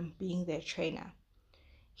being their trainer.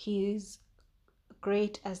 He's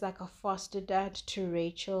great as like a foster dad to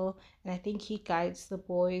Rachel, and I think he guides the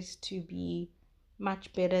boys to be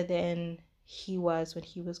much better than he was when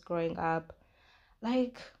he was growing up.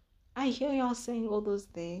 Like, I hear y'all saying all those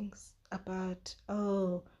things about,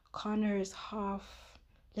 oh, Connor is half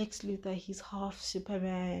Lex Luthor, he's half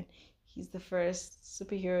Superman, he's the first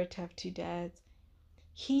superhero to have two dads.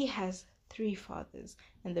 He has 3 fathers,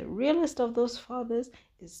 and the realest of those fathers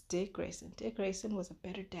is Dick Grayson. Dick Grayson was a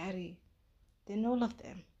better daddy than all of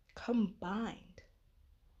them combined.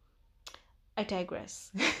 I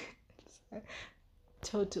digress.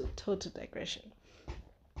 Total digression.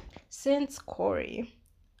 Since Kory,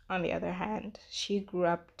 on the other hand, she grew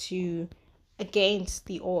up to against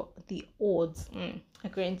the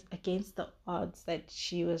odds that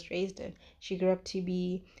she was raised in. She grew up to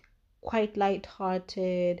be quite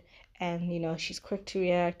light-hearted, and she's quick to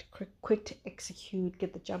react, quick to execute,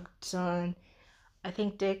 get the job done. I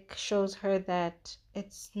think Dick shows her that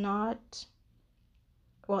it's not,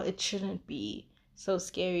 well, it shouldn't be so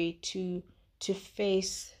scary to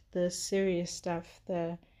face the serious stuff,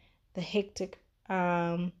 the hectic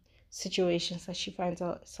situations that she finds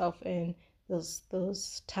herself in,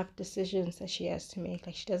 those tough decisions that she has to make.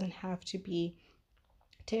 Like, she doesn't have to be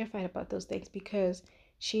terrified about those things because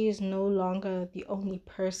she is no longer the only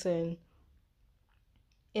person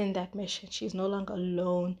in that mission. She's no longer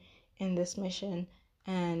alone in this mission,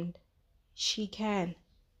 and she can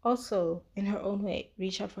also, in her own way,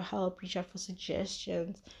 reach out for help, reach out for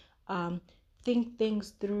suggestions, think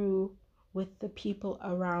things through with the people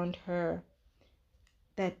around her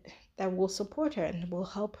that will support her and will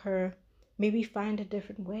help her maybe find a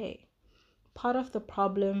different way. Part of the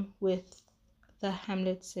problem with the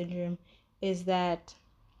Hamlet syndrome is that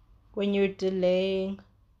when you're delaying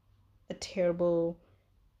a terrible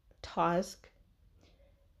task,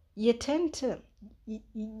 you tend to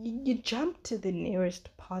you jump to the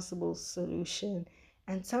nearest possible solution,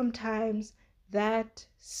 and sometimes that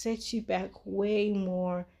sets you back way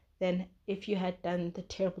more than if you had done the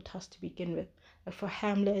terrible task to begin with. Like for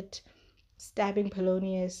Hamlet, stabbing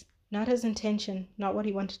Polonius, not his intention, not what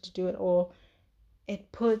he wanted to do at all,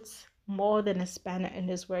 it puts more than a spanner in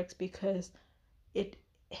his works, because it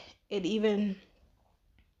even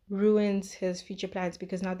ruins his future plans,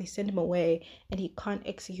 because now they send him away and he can't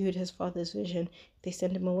execute his father's vision. They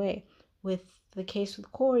send him away. With the case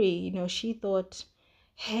with Kory, she thought,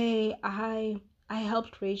 hey, I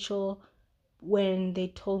helped Rachel when they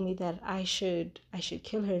told me that I should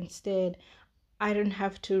kill her instead. I don't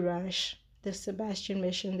have to rush the Sebastian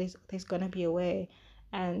mission. There's gonna be a way.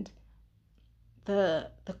 And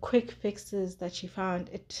the quick fixes that she found,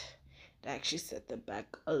 it actually set them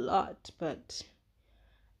back a lot, but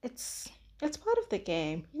it's part of the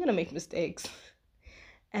game. You're gonna make mistakes.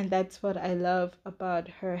 And that's what I love about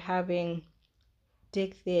her having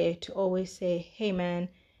Dick there to always say, hey man,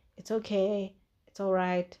 it's okay, it's all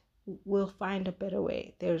right, we'll find a better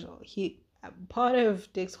way. Part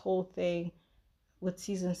of Dick's whole thing with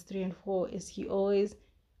seasons 3 and 4 is he always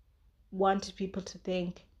wanted people to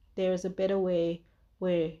think there's a better way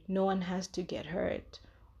where no one has to get hurt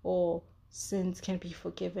or sins can be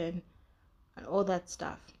forgiven and all that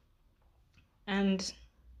stuff. And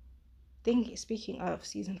speaking of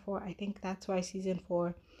season 4, I think that's why season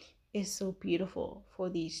 4 is so beautiful for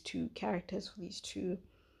these two characters, for these two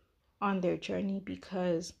on their journey,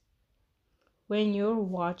 because when you're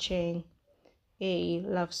watching a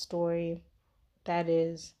love story that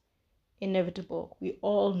is inevitable, we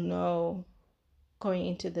all know going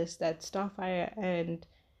into this that Starfire and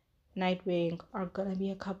Nightwing are gonna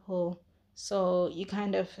be a couple. So you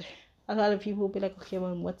kind of, a lot of people will be like, okay,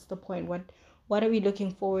 well, what's the point? What are we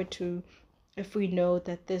looking forward to if we know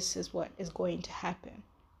that this is what is going to happen?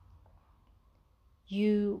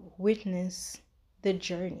 You witness the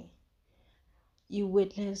journey. You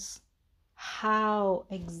witness how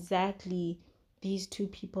exactly these two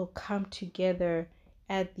people come together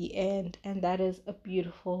at the end, and that is a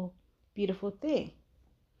beautiful, beautiful thing.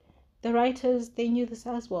 The writers, they knew this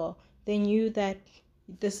as well. They knew that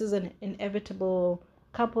this is an inevitable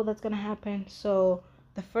couple that's going to happen. So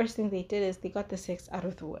the first thing they did is they got the sex out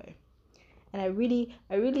of the way. And I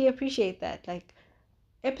really appreciate that. Like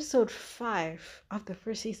episode 5 of the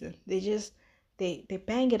first season, they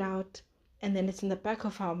bang it out, and then it's in the back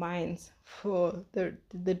of our minds for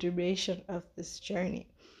the duration of this journey.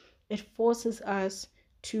 It forces us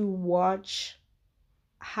to watch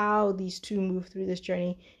how these two move through this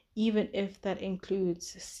journey, even if that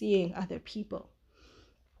includes seeing other people.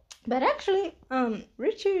 But actually,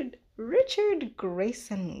 Richard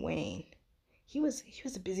Grayson Wayne, he was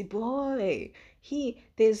a busy boy.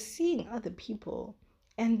 There's seeing other people,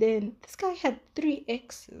 and then this guy had 3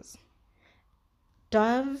 exes: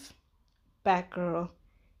 Dove, Batgirl,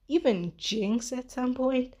 even Jinx at some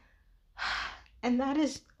point. And that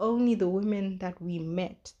is only the women that we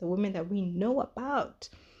met, the women that we know about.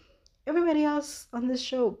 Everybody else on this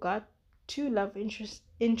show got 2 love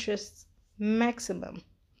interests maximum.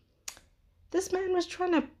 This man was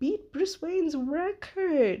trying to beat Bruce Wayne's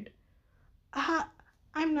record.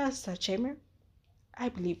 I'm not a slut shamer. I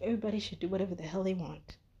believe everybody should do whatever the hell they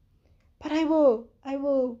want. But I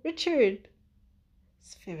will, Richard.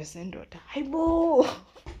 Favorite daughter. I will.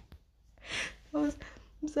 I'm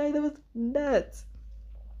sorry, that was nuts.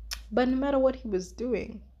 But no matter what he was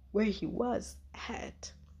doing, where he was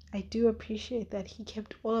at, I do appreciate that he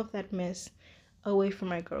kept all of that mess away from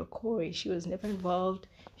my girl Kory. She was never involved.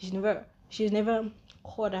 She was never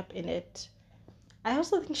caught up in it. I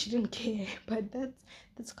also think she didn't care, but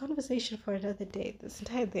that's a conversation for another day. This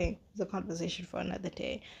entire thing is a conversation for another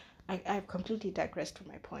day. I've completely digressed from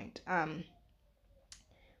my point.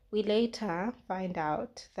 We later find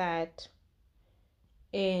out that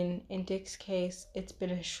in Dick's case, it's been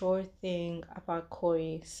a sure thing about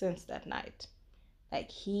Kory since that night.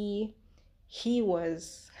 Like he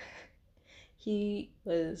was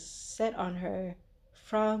set on her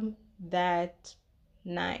from that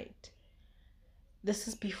night. This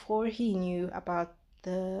is before he knew about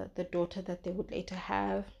the daughter that they would later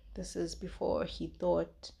have. This is before he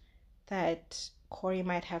thought that Kory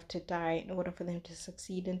might have to die in order for them to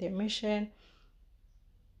succeed in their mission.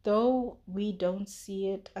 though we don't see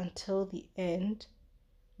it until the end,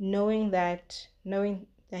 knowing that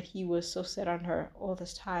he was so set on her all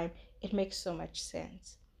this time, it makes so much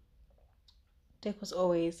sense. Dick was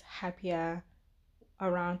always happier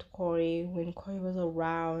around Kory. When Kory was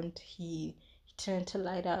around, he tended to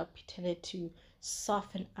light up, he tended to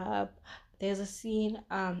soften up. There's a scene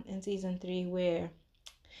in season 3 where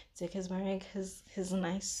Dick is wearing his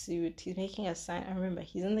nice suit. He's making a sign. I remember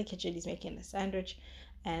he's in the kitchen, he's making a sandwich,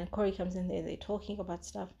 and Kory comes in there, they're talking about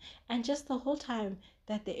stuff. And just the whole time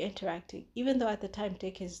that they're interacting, even though at the time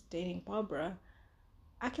Dick is dating Barbara,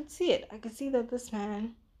 I can see it. I can see that this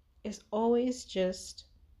man is always just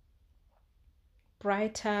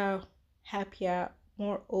brighter, happier,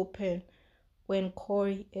 more open when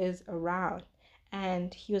Kory is around.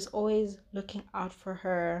 And he was always looking out for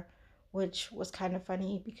her, which was kind of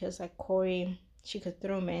funny because, like, Kory, she could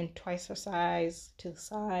throw men twice her size to the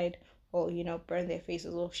side or, burn their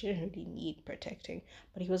faces off. She didn't really need protecting,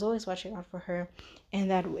 but he was always watching out for her in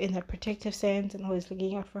that protective sense and always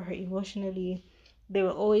looking out for her emotionally. They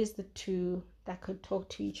were always the two that could talk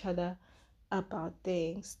to each other about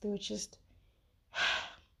things. They were just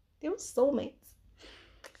they were soulmates.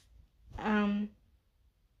 And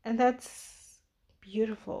that's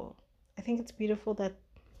beautiful. I think it's beautiful that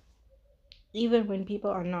even when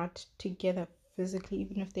people are not together physically,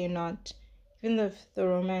 even if the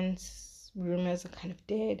romance rumors are kind of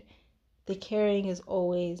dead, the caring is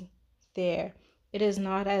always there. It is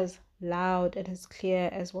not as loud and as clear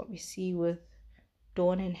as what we see with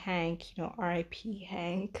Dawn and Hank, R.I.P.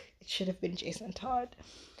 Hank. It should have been Jason Todd.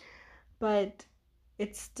 But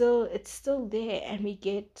it's still there, and we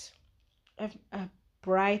get a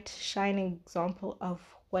bright, shining example of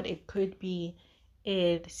what it could be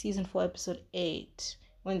in season 4, episode 8,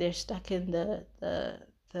 when they're stuck in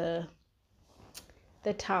the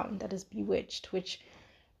town that is bewitched. Which,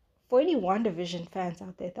 for any WandaVision fans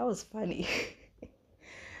out there, that was funny.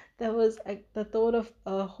 That was the thought of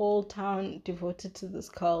a whole town devoted to this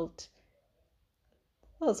cult.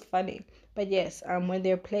 That was funny. But yes, when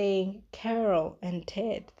they're playing Carol and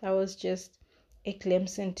Ted, that was just a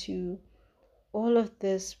glimpse into all of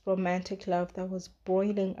this romantic love that was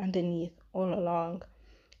boiling underneath all along.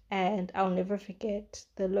 And I'll never forget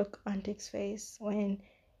the look on Dick's face when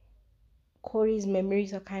Kory's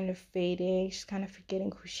memories are kind of fading. She's kind of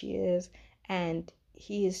forgetting who she is. And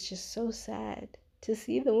he is just so sad to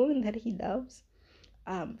see the woman that he loves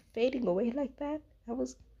fading away like that.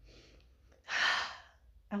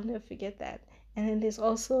 I'll never forget that. And then there's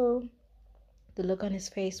also the look on his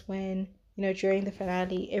face when, during the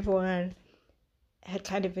finale, everyone had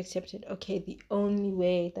kind of accepted, okay, the only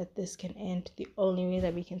way that this can end, the only way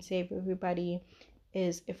that we can save everybody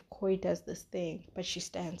is if Kory does this thing, but she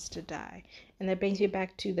stands to die. And that brings me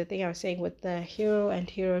back to the thing I was saying with the hero and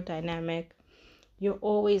hero dynamic. You're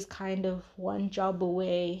always kind of one job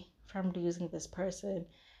away from losing this person.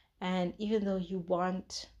 And even though you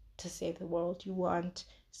want to save the world, you want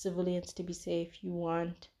civilians to be safe, you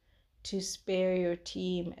want to spare your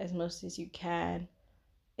team as most as you can,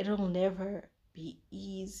 it'll never be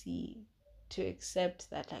easy to accept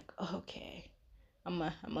that, like, oh, okay, I'm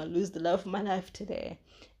gonna lose the love of my life today.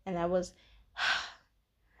 And that was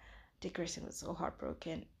Dick Grayson was so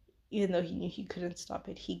heartbroken, even though he knew he couldn't stop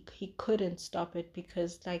it. He couldn't stop it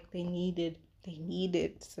because, like, they needed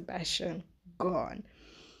Sebastian gone.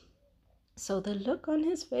 So the look on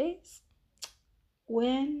his face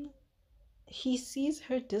when he sees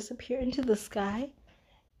her disappear into the sky,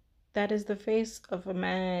 that is the face of a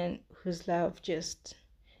man whose love it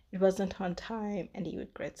wasn't on time and he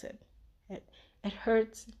regrets it. It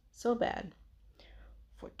hurts so bad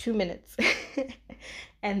for 2 minutes.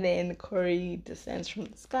 And then Kory descends from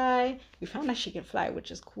the sky. We found out she can fly, which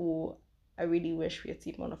is cool. I really wish we had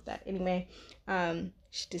seen more of that. Anyway,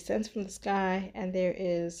 she descends from the sky and there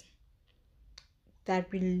is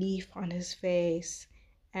that relief on his face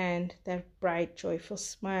and that bright, joyful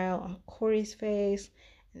smile on Kory's face,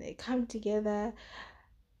 and they come together.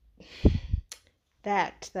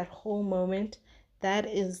 That whole moment, that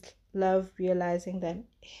is love realizing that,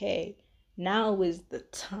 hey, now is the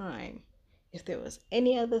time. If there was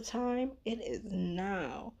any other time, it is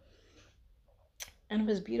now. And it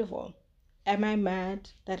was beautiful. Am I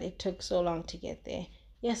mad that it took so long to get there?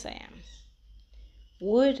 Yes, I am.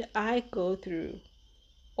 Would I go through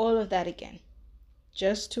all of that again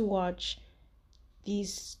just to watch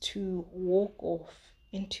these two walk off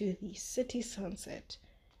into the city sunset,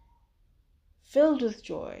 filled with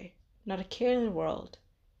joy, not a care in the world,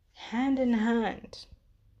 hand in hand?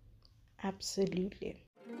 Absolutely.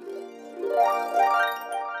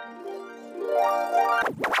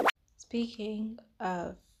 Speaking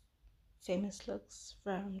of famous looks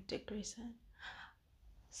from Dick Grayson.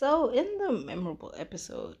 So in the memorable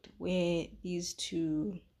episode where these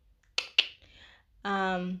two,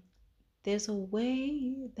 there's a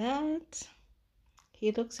way that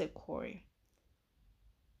he looks at Kory,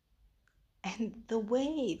 and the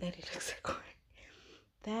way that he looks at Kory,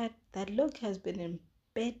 that look has been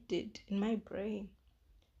embedded in my brain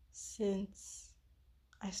since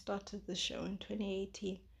I started the show in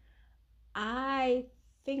 2018. I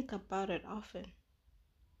think about it often.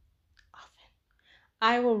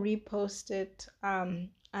 I will repost it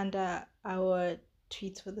under our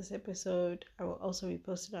tweets for this episode. I will also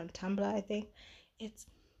repost it on Tumblr, I think. It's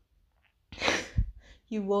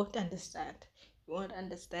you won't understand. You won't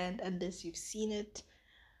understand unless you've seen it.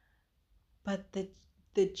 But the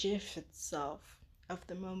gif itself of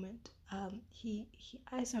the moment, he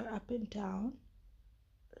eyes are up and down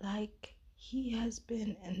like he has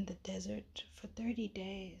been in the desert for 30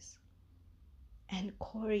 days. And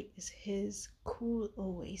Kory is his cool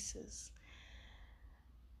oasis.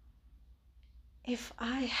 If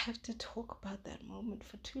I have to talk about that moment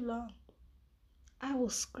for too long, I will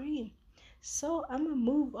scream. So I'm gonna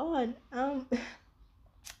move on.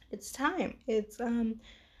 It's time. It's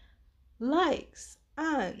likes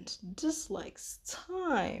and dislikes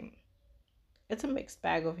time. It's a mixed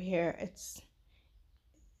bag over here. It's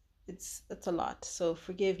a lot. So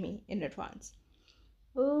forgive me in advance.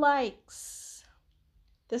 Likes.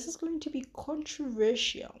 This is going to be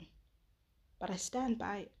controversial, but I stand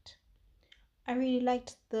by it. I really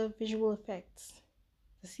liked the visual effects,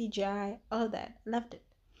 the CGI, all of that. Loved it.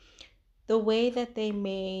 The way that they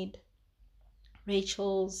made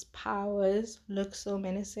Rachel's powers look so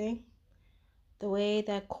menacing. The way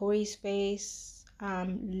that Kory's face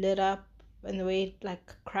lit up and the way it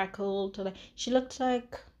like crackled. Like she looked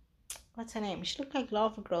like, what's her name? She looked like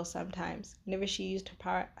Lava Girl sometimes. Whenever she used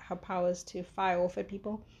her powers to fire off at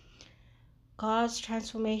people. God's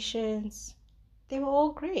transformations, they were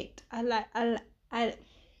all great. I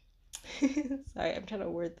sorry, I'm trying to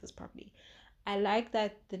word this properly. I like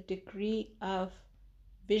that the degree of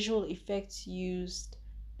visual effects used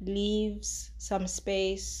leaves some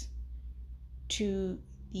space to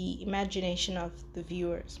the imagination of the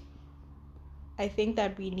viewers. I think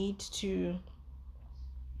that we need to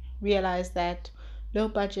realize that low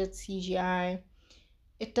budget CGI,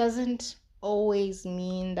 it doesn't always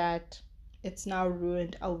mean that it's now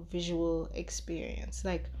ruined our visual experience.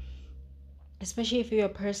 Like, especially if you're a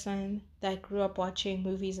person that grew up watching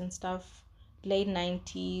movies and stuff late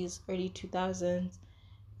 90s, early 2000s,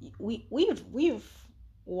 we've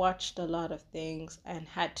watched a lot of things and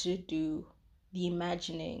had to do the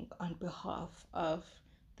imagining on behalf of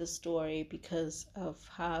the story because of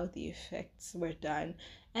how the effects were done.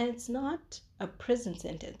 And it's not a prison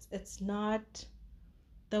sentence. It's not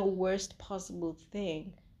the worst possible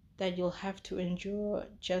thing that you'll have to endure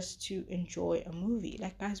just to enjoy a movie.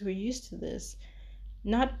 Like, guys, we're used to this.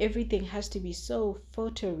 Not everything has to be so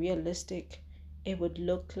photorealistic it would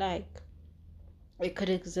look like it could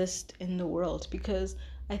exist in the world, because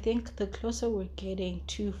I think the closer we're getting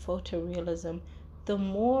to photorealism, the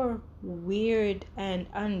more weird and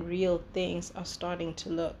unreal things are starting to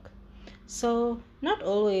look. So not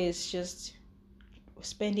always just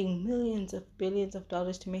spending millions of billions of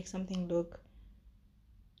dollars to make something look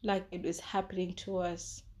like it is happening to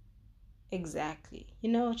us exactly.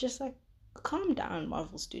 Just like calm down,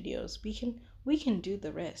 Marvel Studios. We can do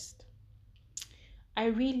the rest. I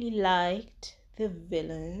really liked the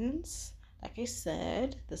villains. Like I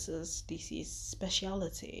said, this is DC's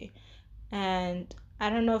specialty. And I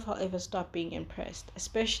don't know if I'll ever stop being impressed,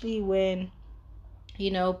 especially when,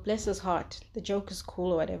 bless his heart, the Joker's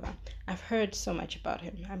cool or whatever. I've heard so much about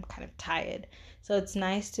him. I'm kind of tired. So it's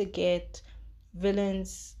nice to get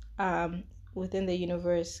villains within the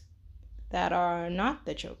universe that are not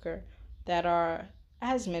the Joker, that are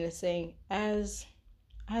as menacing, as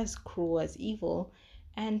cruel, as evil,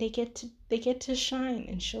 and they get to shine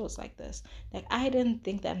in shows like this. Like, I didn't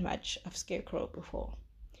think that much of Scarecrow before,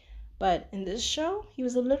 but in this show he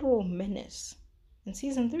was a literal menace. In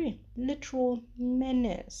season 3, literal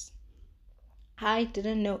menace. I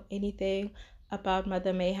didn't know anything about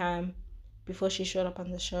Mother Mayhem before she showed up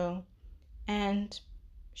on the show, and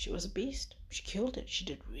she was a beast. She killed it. She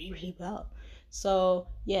did really, really well. So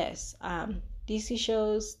yes, DC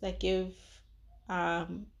shows that give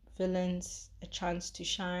villains a chance to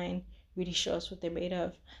shine, really show us what they're made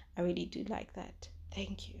of. I really do like that.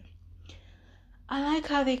 Thank you. I like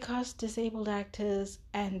how they cast disabled actors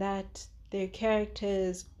and that their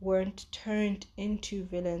characters weren't turned into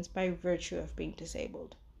villains by virtue of being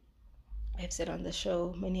disabled. I've said on the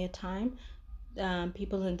show many a time,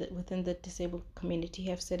 People within the disabled community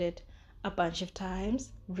have said it a bunch of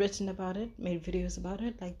times, written about it, made videos about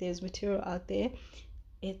it. Like, there's material out there.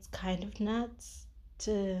 It's kind of nuts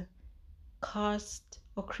to cast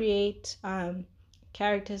or create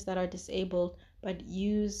characters that are disabled, but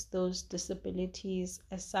use those disabilities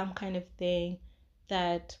as some kind of thing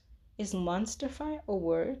that is monsterify a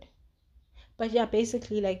word. But yeah,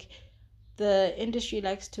 basically, like, the industry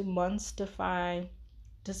likes to monsterify,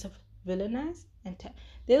 villainize, and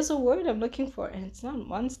there's a word I'm looking for, and it's not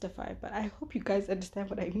monsterify, but I hope you guys understand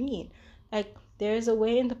what I mean. Like, there's a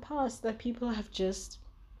way in the past that people have just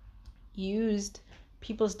used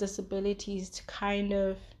people's disabilities to kind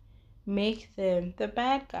of make them the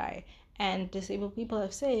bad guy. And disabled people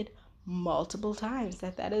have said multiple times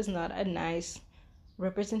that that is not a nice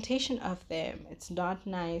representation of them. It's not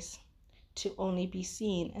nice to only be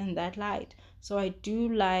seen in that light. So I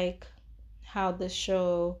do like how the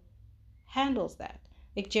show handles that.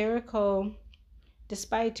 Like, Jericho,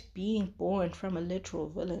 despite being born from a literal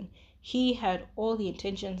villain, he had all the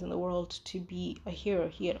intentions in the world to be a hero.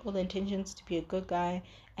 He had all the intentions to be a good guy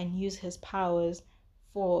and use his powers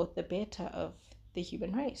for the better of the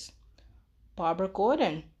human race. Barbara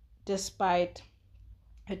Gordon, despite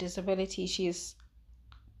her disability, she's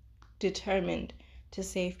determined to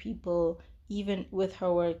save people. Even with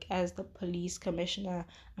her work as the police commissioner,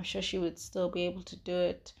 I'm sure she would still be able to do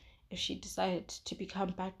it if she decided to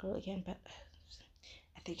become Batgirl again. But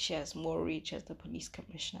I think she has more reach as the police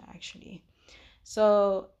commissioner, actually.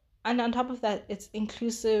 So, and on top of that, it's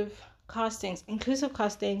inclusive castings. Inclusive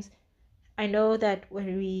castings, I know that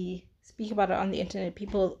when we speak about it on the internet,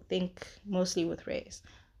 people think mostly with race.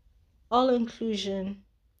 All inclusion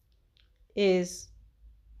is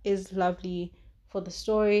lovely for the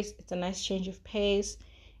stories. It's a nice change of pace.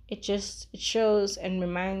 It shows and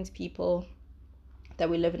reminds people that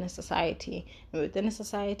we live in a society, and within a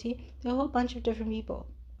society there are a whole bunch of different people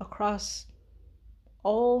across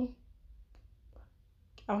all,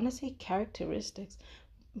 I want to say, characteristics.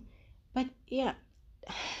 But yeah,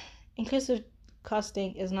 inclusive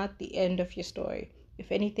casting is not the end of your story.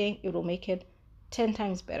 If anything, it will make it 10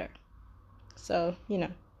 times better. So,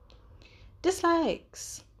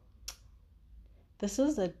 dislikes. This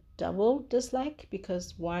is a double dislike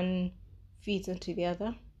because one feeds into the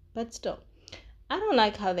other, but still, I don't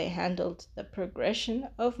like how they handled the progression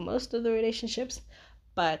of most of the relationships,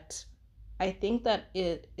 but I think that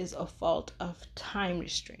it is a fault of time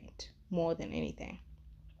restraint more than anything.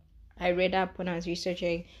 I read up when I was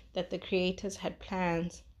researching that the creators had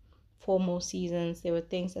plans for more seasons. There were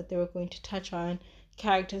things that they were going to touch on,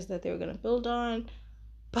 characters that they were going to build on,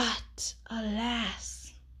 but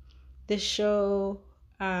alas, the show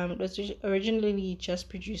was originally just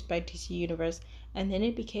produced by DC Universe, and then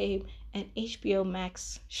it became an HBO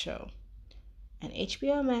Max show. And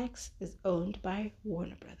HBO Max is owned by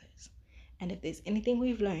Warner Brothers. And if there's anything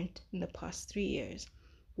we've learned in the past 3 years,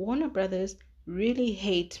 Warner Brothers really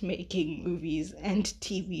hate making movies and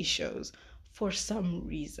TV shows for some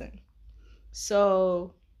reason.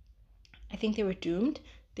 So I think they were doomed.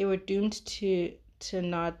 They were doomed to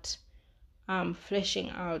not fleshing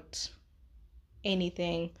out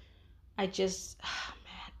anything. I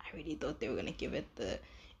really thought they were gonna give it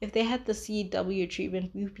if they had the CW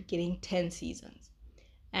treatment, we would be getting 10 seasons,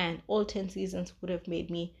 and all 10 seasons would have made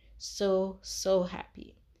me so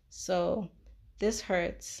happy. So this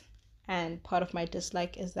hurts, and part of my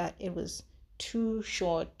dislike is that it was too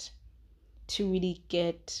short to really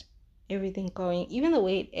get everything going. Even the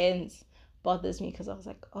way it ends bothers me, because I was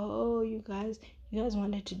like, oh, you guys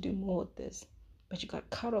wanted to do more with this, but you got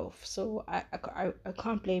cut off. So I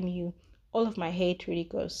can't blame you. All of my hate really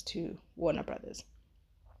goes to Warner Brothers.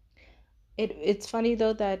 It's funny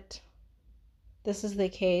though that this is the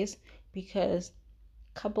case, because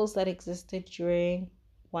couples that existed during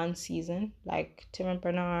one season, like Tim and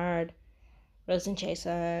Bernard, Rose and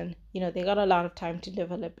Jason, they got a lot of time to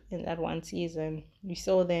develop in that one season. We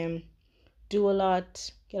saw them do a lot,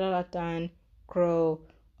 get a lot done, grow,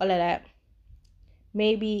 all of that.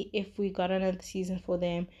 Maybe if we got another season for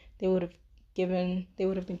them, they would have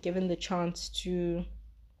been given the chance to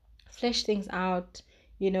flesh things out,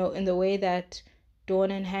 in the way that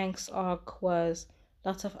Dawn and Hank's arc was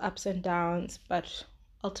lots of ups and downs, but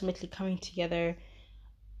ultimately coming together.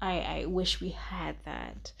 I wish we had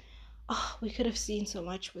that. Oh, we could have seen so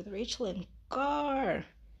much with Rachel and Gar,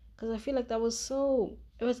 because I feel like it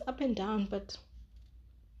was up and down, but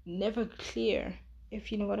never clear,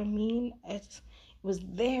 if you know what I mean. It was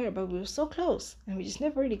there, but we were so close, and we just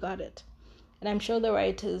never really got it. And I'm sure the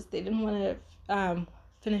writers, they didn't want to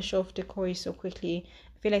finish off Kory so quickly.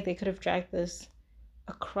 I feel like they could have dragged this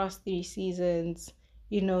across 3 seasons,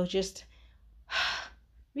 just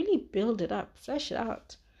really build it up, flesh it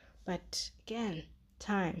out. But again,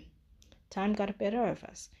 time got the better of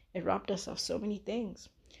us. It robbed us of so many things.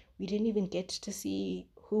 We didn't even get to see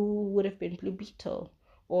who would have been Blue Beetle,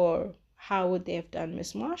 or how would they have done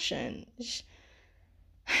Miss Martian.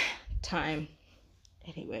 Time.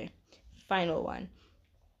 Anyway, final one.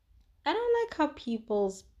 I don't like how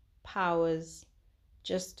people's powers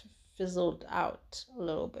just fizzled out a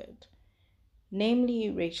little bit. Namely,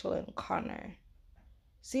 Rachel and Connor.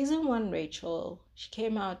 Season 1, Rachel, she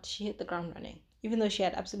came out, she hit the ground running, even though she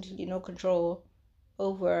had absolutely no control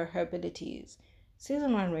over her abilities.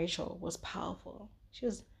 Season 1, Rachel was powerful. She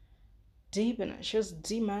was deep in it. She was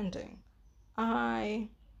demanding. I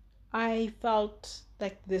felt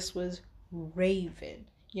like this was Raven.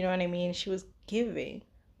 You know what I mean? She was giving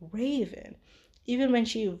Raven. Even when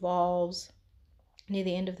she evolves near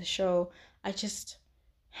the end of the show,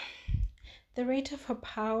 the rate of her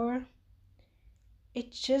power,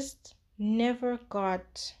 it just never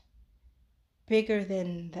got bigger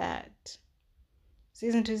than that.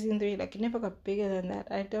 Season 2, Season 3, like, it never got bigger than that.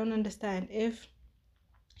 I don't understand. If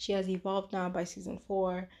she has evolved now by Season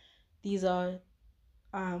 4, these are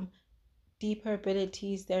deeper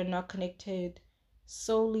abilities. They're not connected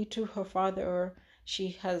solely to her father, or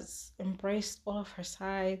she has embraced all of her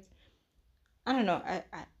sides. I don't know.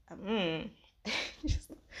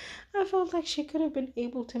 I felt like she could have been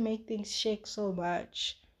able to make things shake so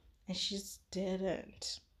much, and she just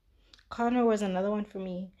didn't. Connor was another one for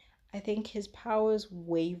me. I think his powers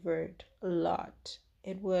wavered a lot.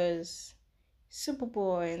 It was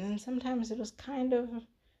Superboy, and then sometimes it was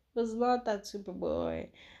not that Superboy.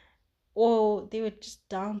 Or they were just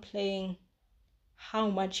downplaying how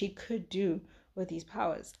much he could do with these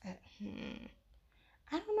powers. I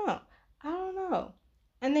don't know.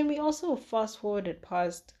 And then we also fast forwarded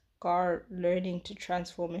past Gar learning to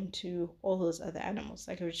transform into all those other animals.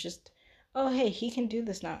 Like, it was just, oh, hey, he can do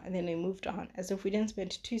this now. And then they moved on, as if we didn't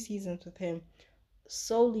spend 2 seasons with him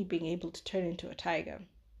solely being able to turn into a tiger.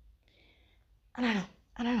 I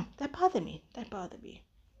don't know. That bothered me.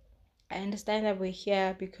 I understand that we're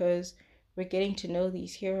here because we're getting to know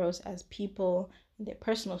these heroes as people and their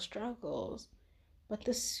personal struggles. But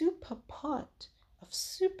the super part of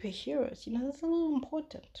superheroes, that's a little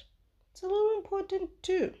important. It's a little important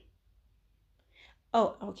too.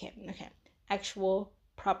 Oh, okay. Actual,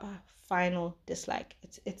 proper, final dislike.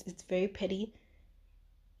 It's very petty.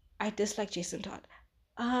 I dislike Jason Todd.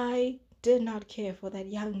 I did not care for that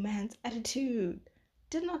young man's attitude.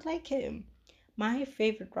 Did not like him. My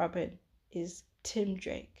favorite Robin is Tim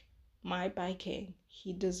Drake. My Bi King.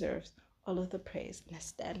 He deserves all of the praise, and I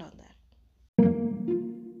stand on that.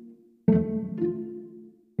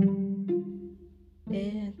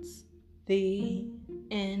 It's the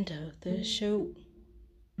end of the show.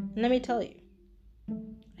 And let me tell you,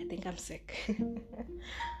 I think I'm sick.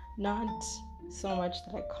 Not so much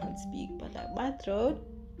that I can't speak, but like my throat,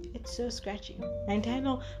 it's so scratchy. My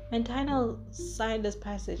internal sinus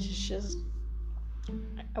passage is just,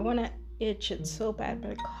 I want to itch it so bad,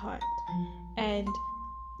 but I can't. And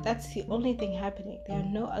that's the only thing happening. There are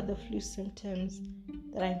no other flu symptoms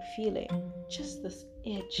that I'm feeling. Just this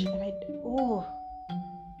itch, and I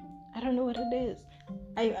don't know what it is.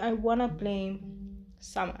 I want to blame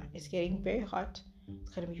summer. It's getting very hot. It's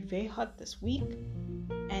going to be very hot this week,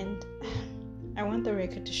 and I want the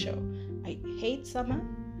record to show. I hate summer,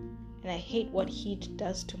 and I hate what heat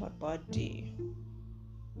does to my body.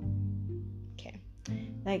 Okay,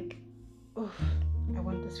 like, I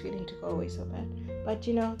want this feeling to go away so bad. But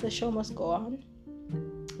the show must go on,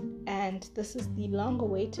 and this is the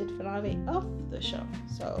long-awaited finale of the show.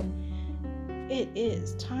 So it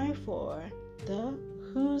is time for the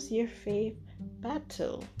Who's Your Fave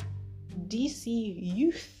Battle DC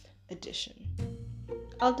Youth Edition.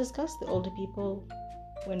 I'll discuss the older people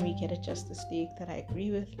when we get a Justice League that I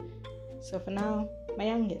agree with. So for now, my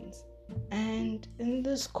youngins. And in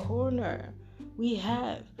this corner, we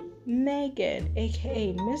have Megan,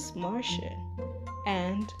 aka Miss Martian,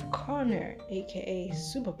 and Connor, aka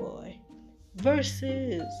Superboy,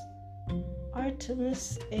 versus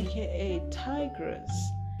Artemis, aka Tigress,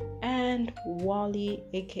 and Wally,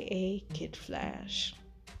 aka Kid Flash.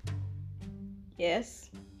 Yes,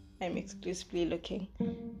 I'm exclusively looking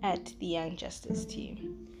at the Young Justice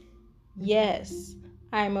team. Yes,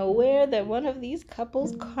 I'm aware that one of these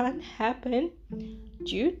couples can't happen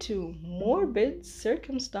due to morbid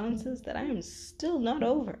circumstances that I am still not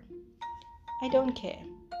over. I don't care.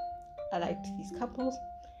 I liked these couples,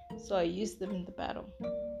 so I used them in the battle.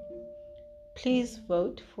 Please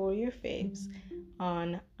vote for your faves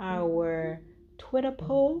on our Twitter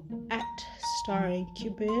poll at Starring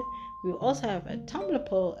Cupid. We also have a Tumblr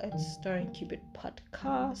poll at Starring Cupid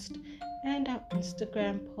Podcast and our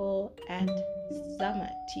Instagram poll at Summer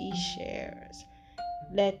T Shares.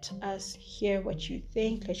 Let us hear what you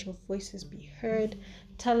think. Let your voices be heard.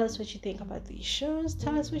 Tell us what you think about these shows.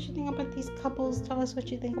 Tell us what you think about these couples. Tell us what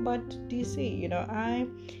you think about DC.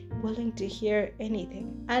 I'm willing to hear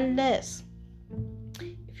anything. Unless,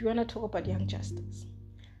 if you want to talk about Young Justice,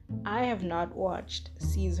 I have not watched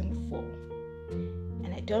season 4.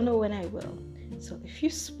 And I don't know when I will. So if you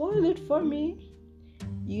spoil it for me,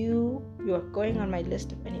 you are going on my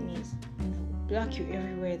list of enemies. And I will block you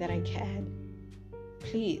everywhere that I can.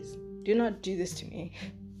 Please, do not do this to me.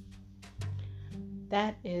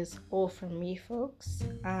 That is all from me, folks.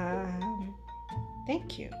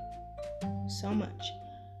 Thank you so much.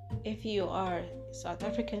 If you are a South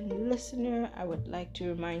African listener, I would like to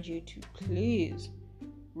remind you to please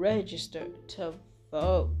register to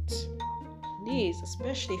vote. Please,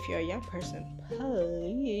 especially if you're a young person,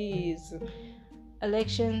 please.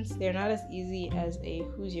 Elections, they're not as easy as a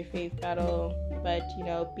who's your fave battle, but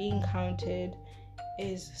being counted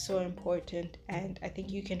is so important, and I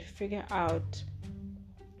think you can figure out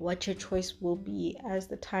what your choice will be as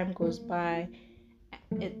the time goes by.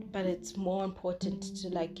 But it's more important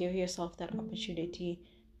to give yourself that opportunity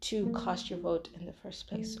to cast your vote in the first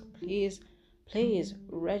place. So please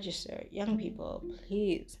register. Young people,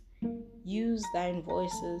 please use thine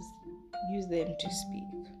voices, use them to speak.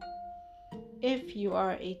 If you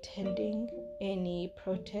are attending any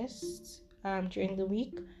protests during the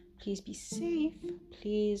week, please be safe.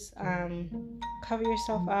 Please cover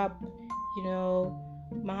yourself up,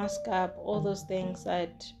 mask up, all those things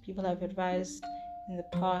that people have advised in the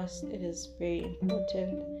past. It is very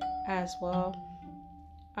important as well.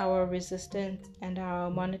 Our resistance and our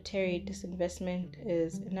monetary disinvestment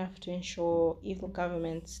is enough to ensure evil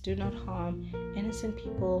governments do not harm innocent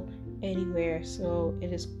people anywhere. So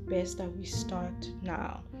it is best that we start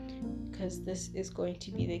now, because this is going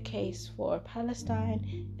to be the case for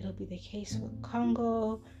Palestine. It'll be the case for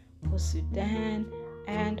Congo, for Sudan,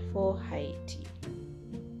 and for Haiti,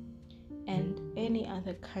 and any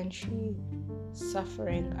other country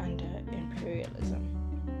suffering under imperialism.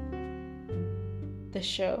 This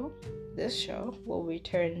show will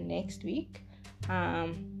return next week.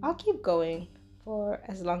 I'll keep going for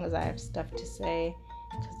as long as I have stuff to say,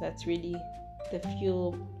 because that's really the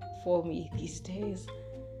fuel for me these days.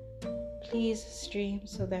 Please stream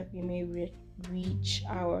so that we may reach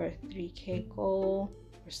our 3K goal.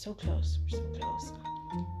 We're so close.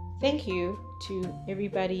 Thank you to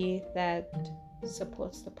everybody that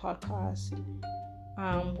supports the podcast,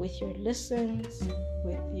 with your listens,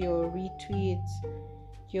 with your retweets,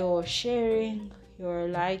 your sharing, your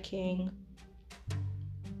liking.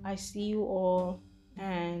 I see you all,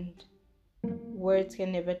 and words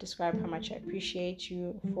can never describe how much I appreciate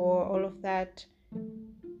you for all of that.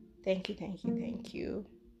 Thank you.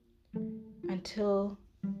 Until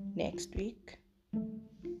next week,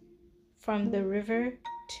 from the river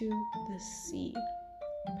to the sea,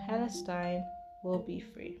 Palestine will be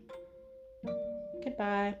free.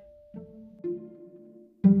 Goodbye.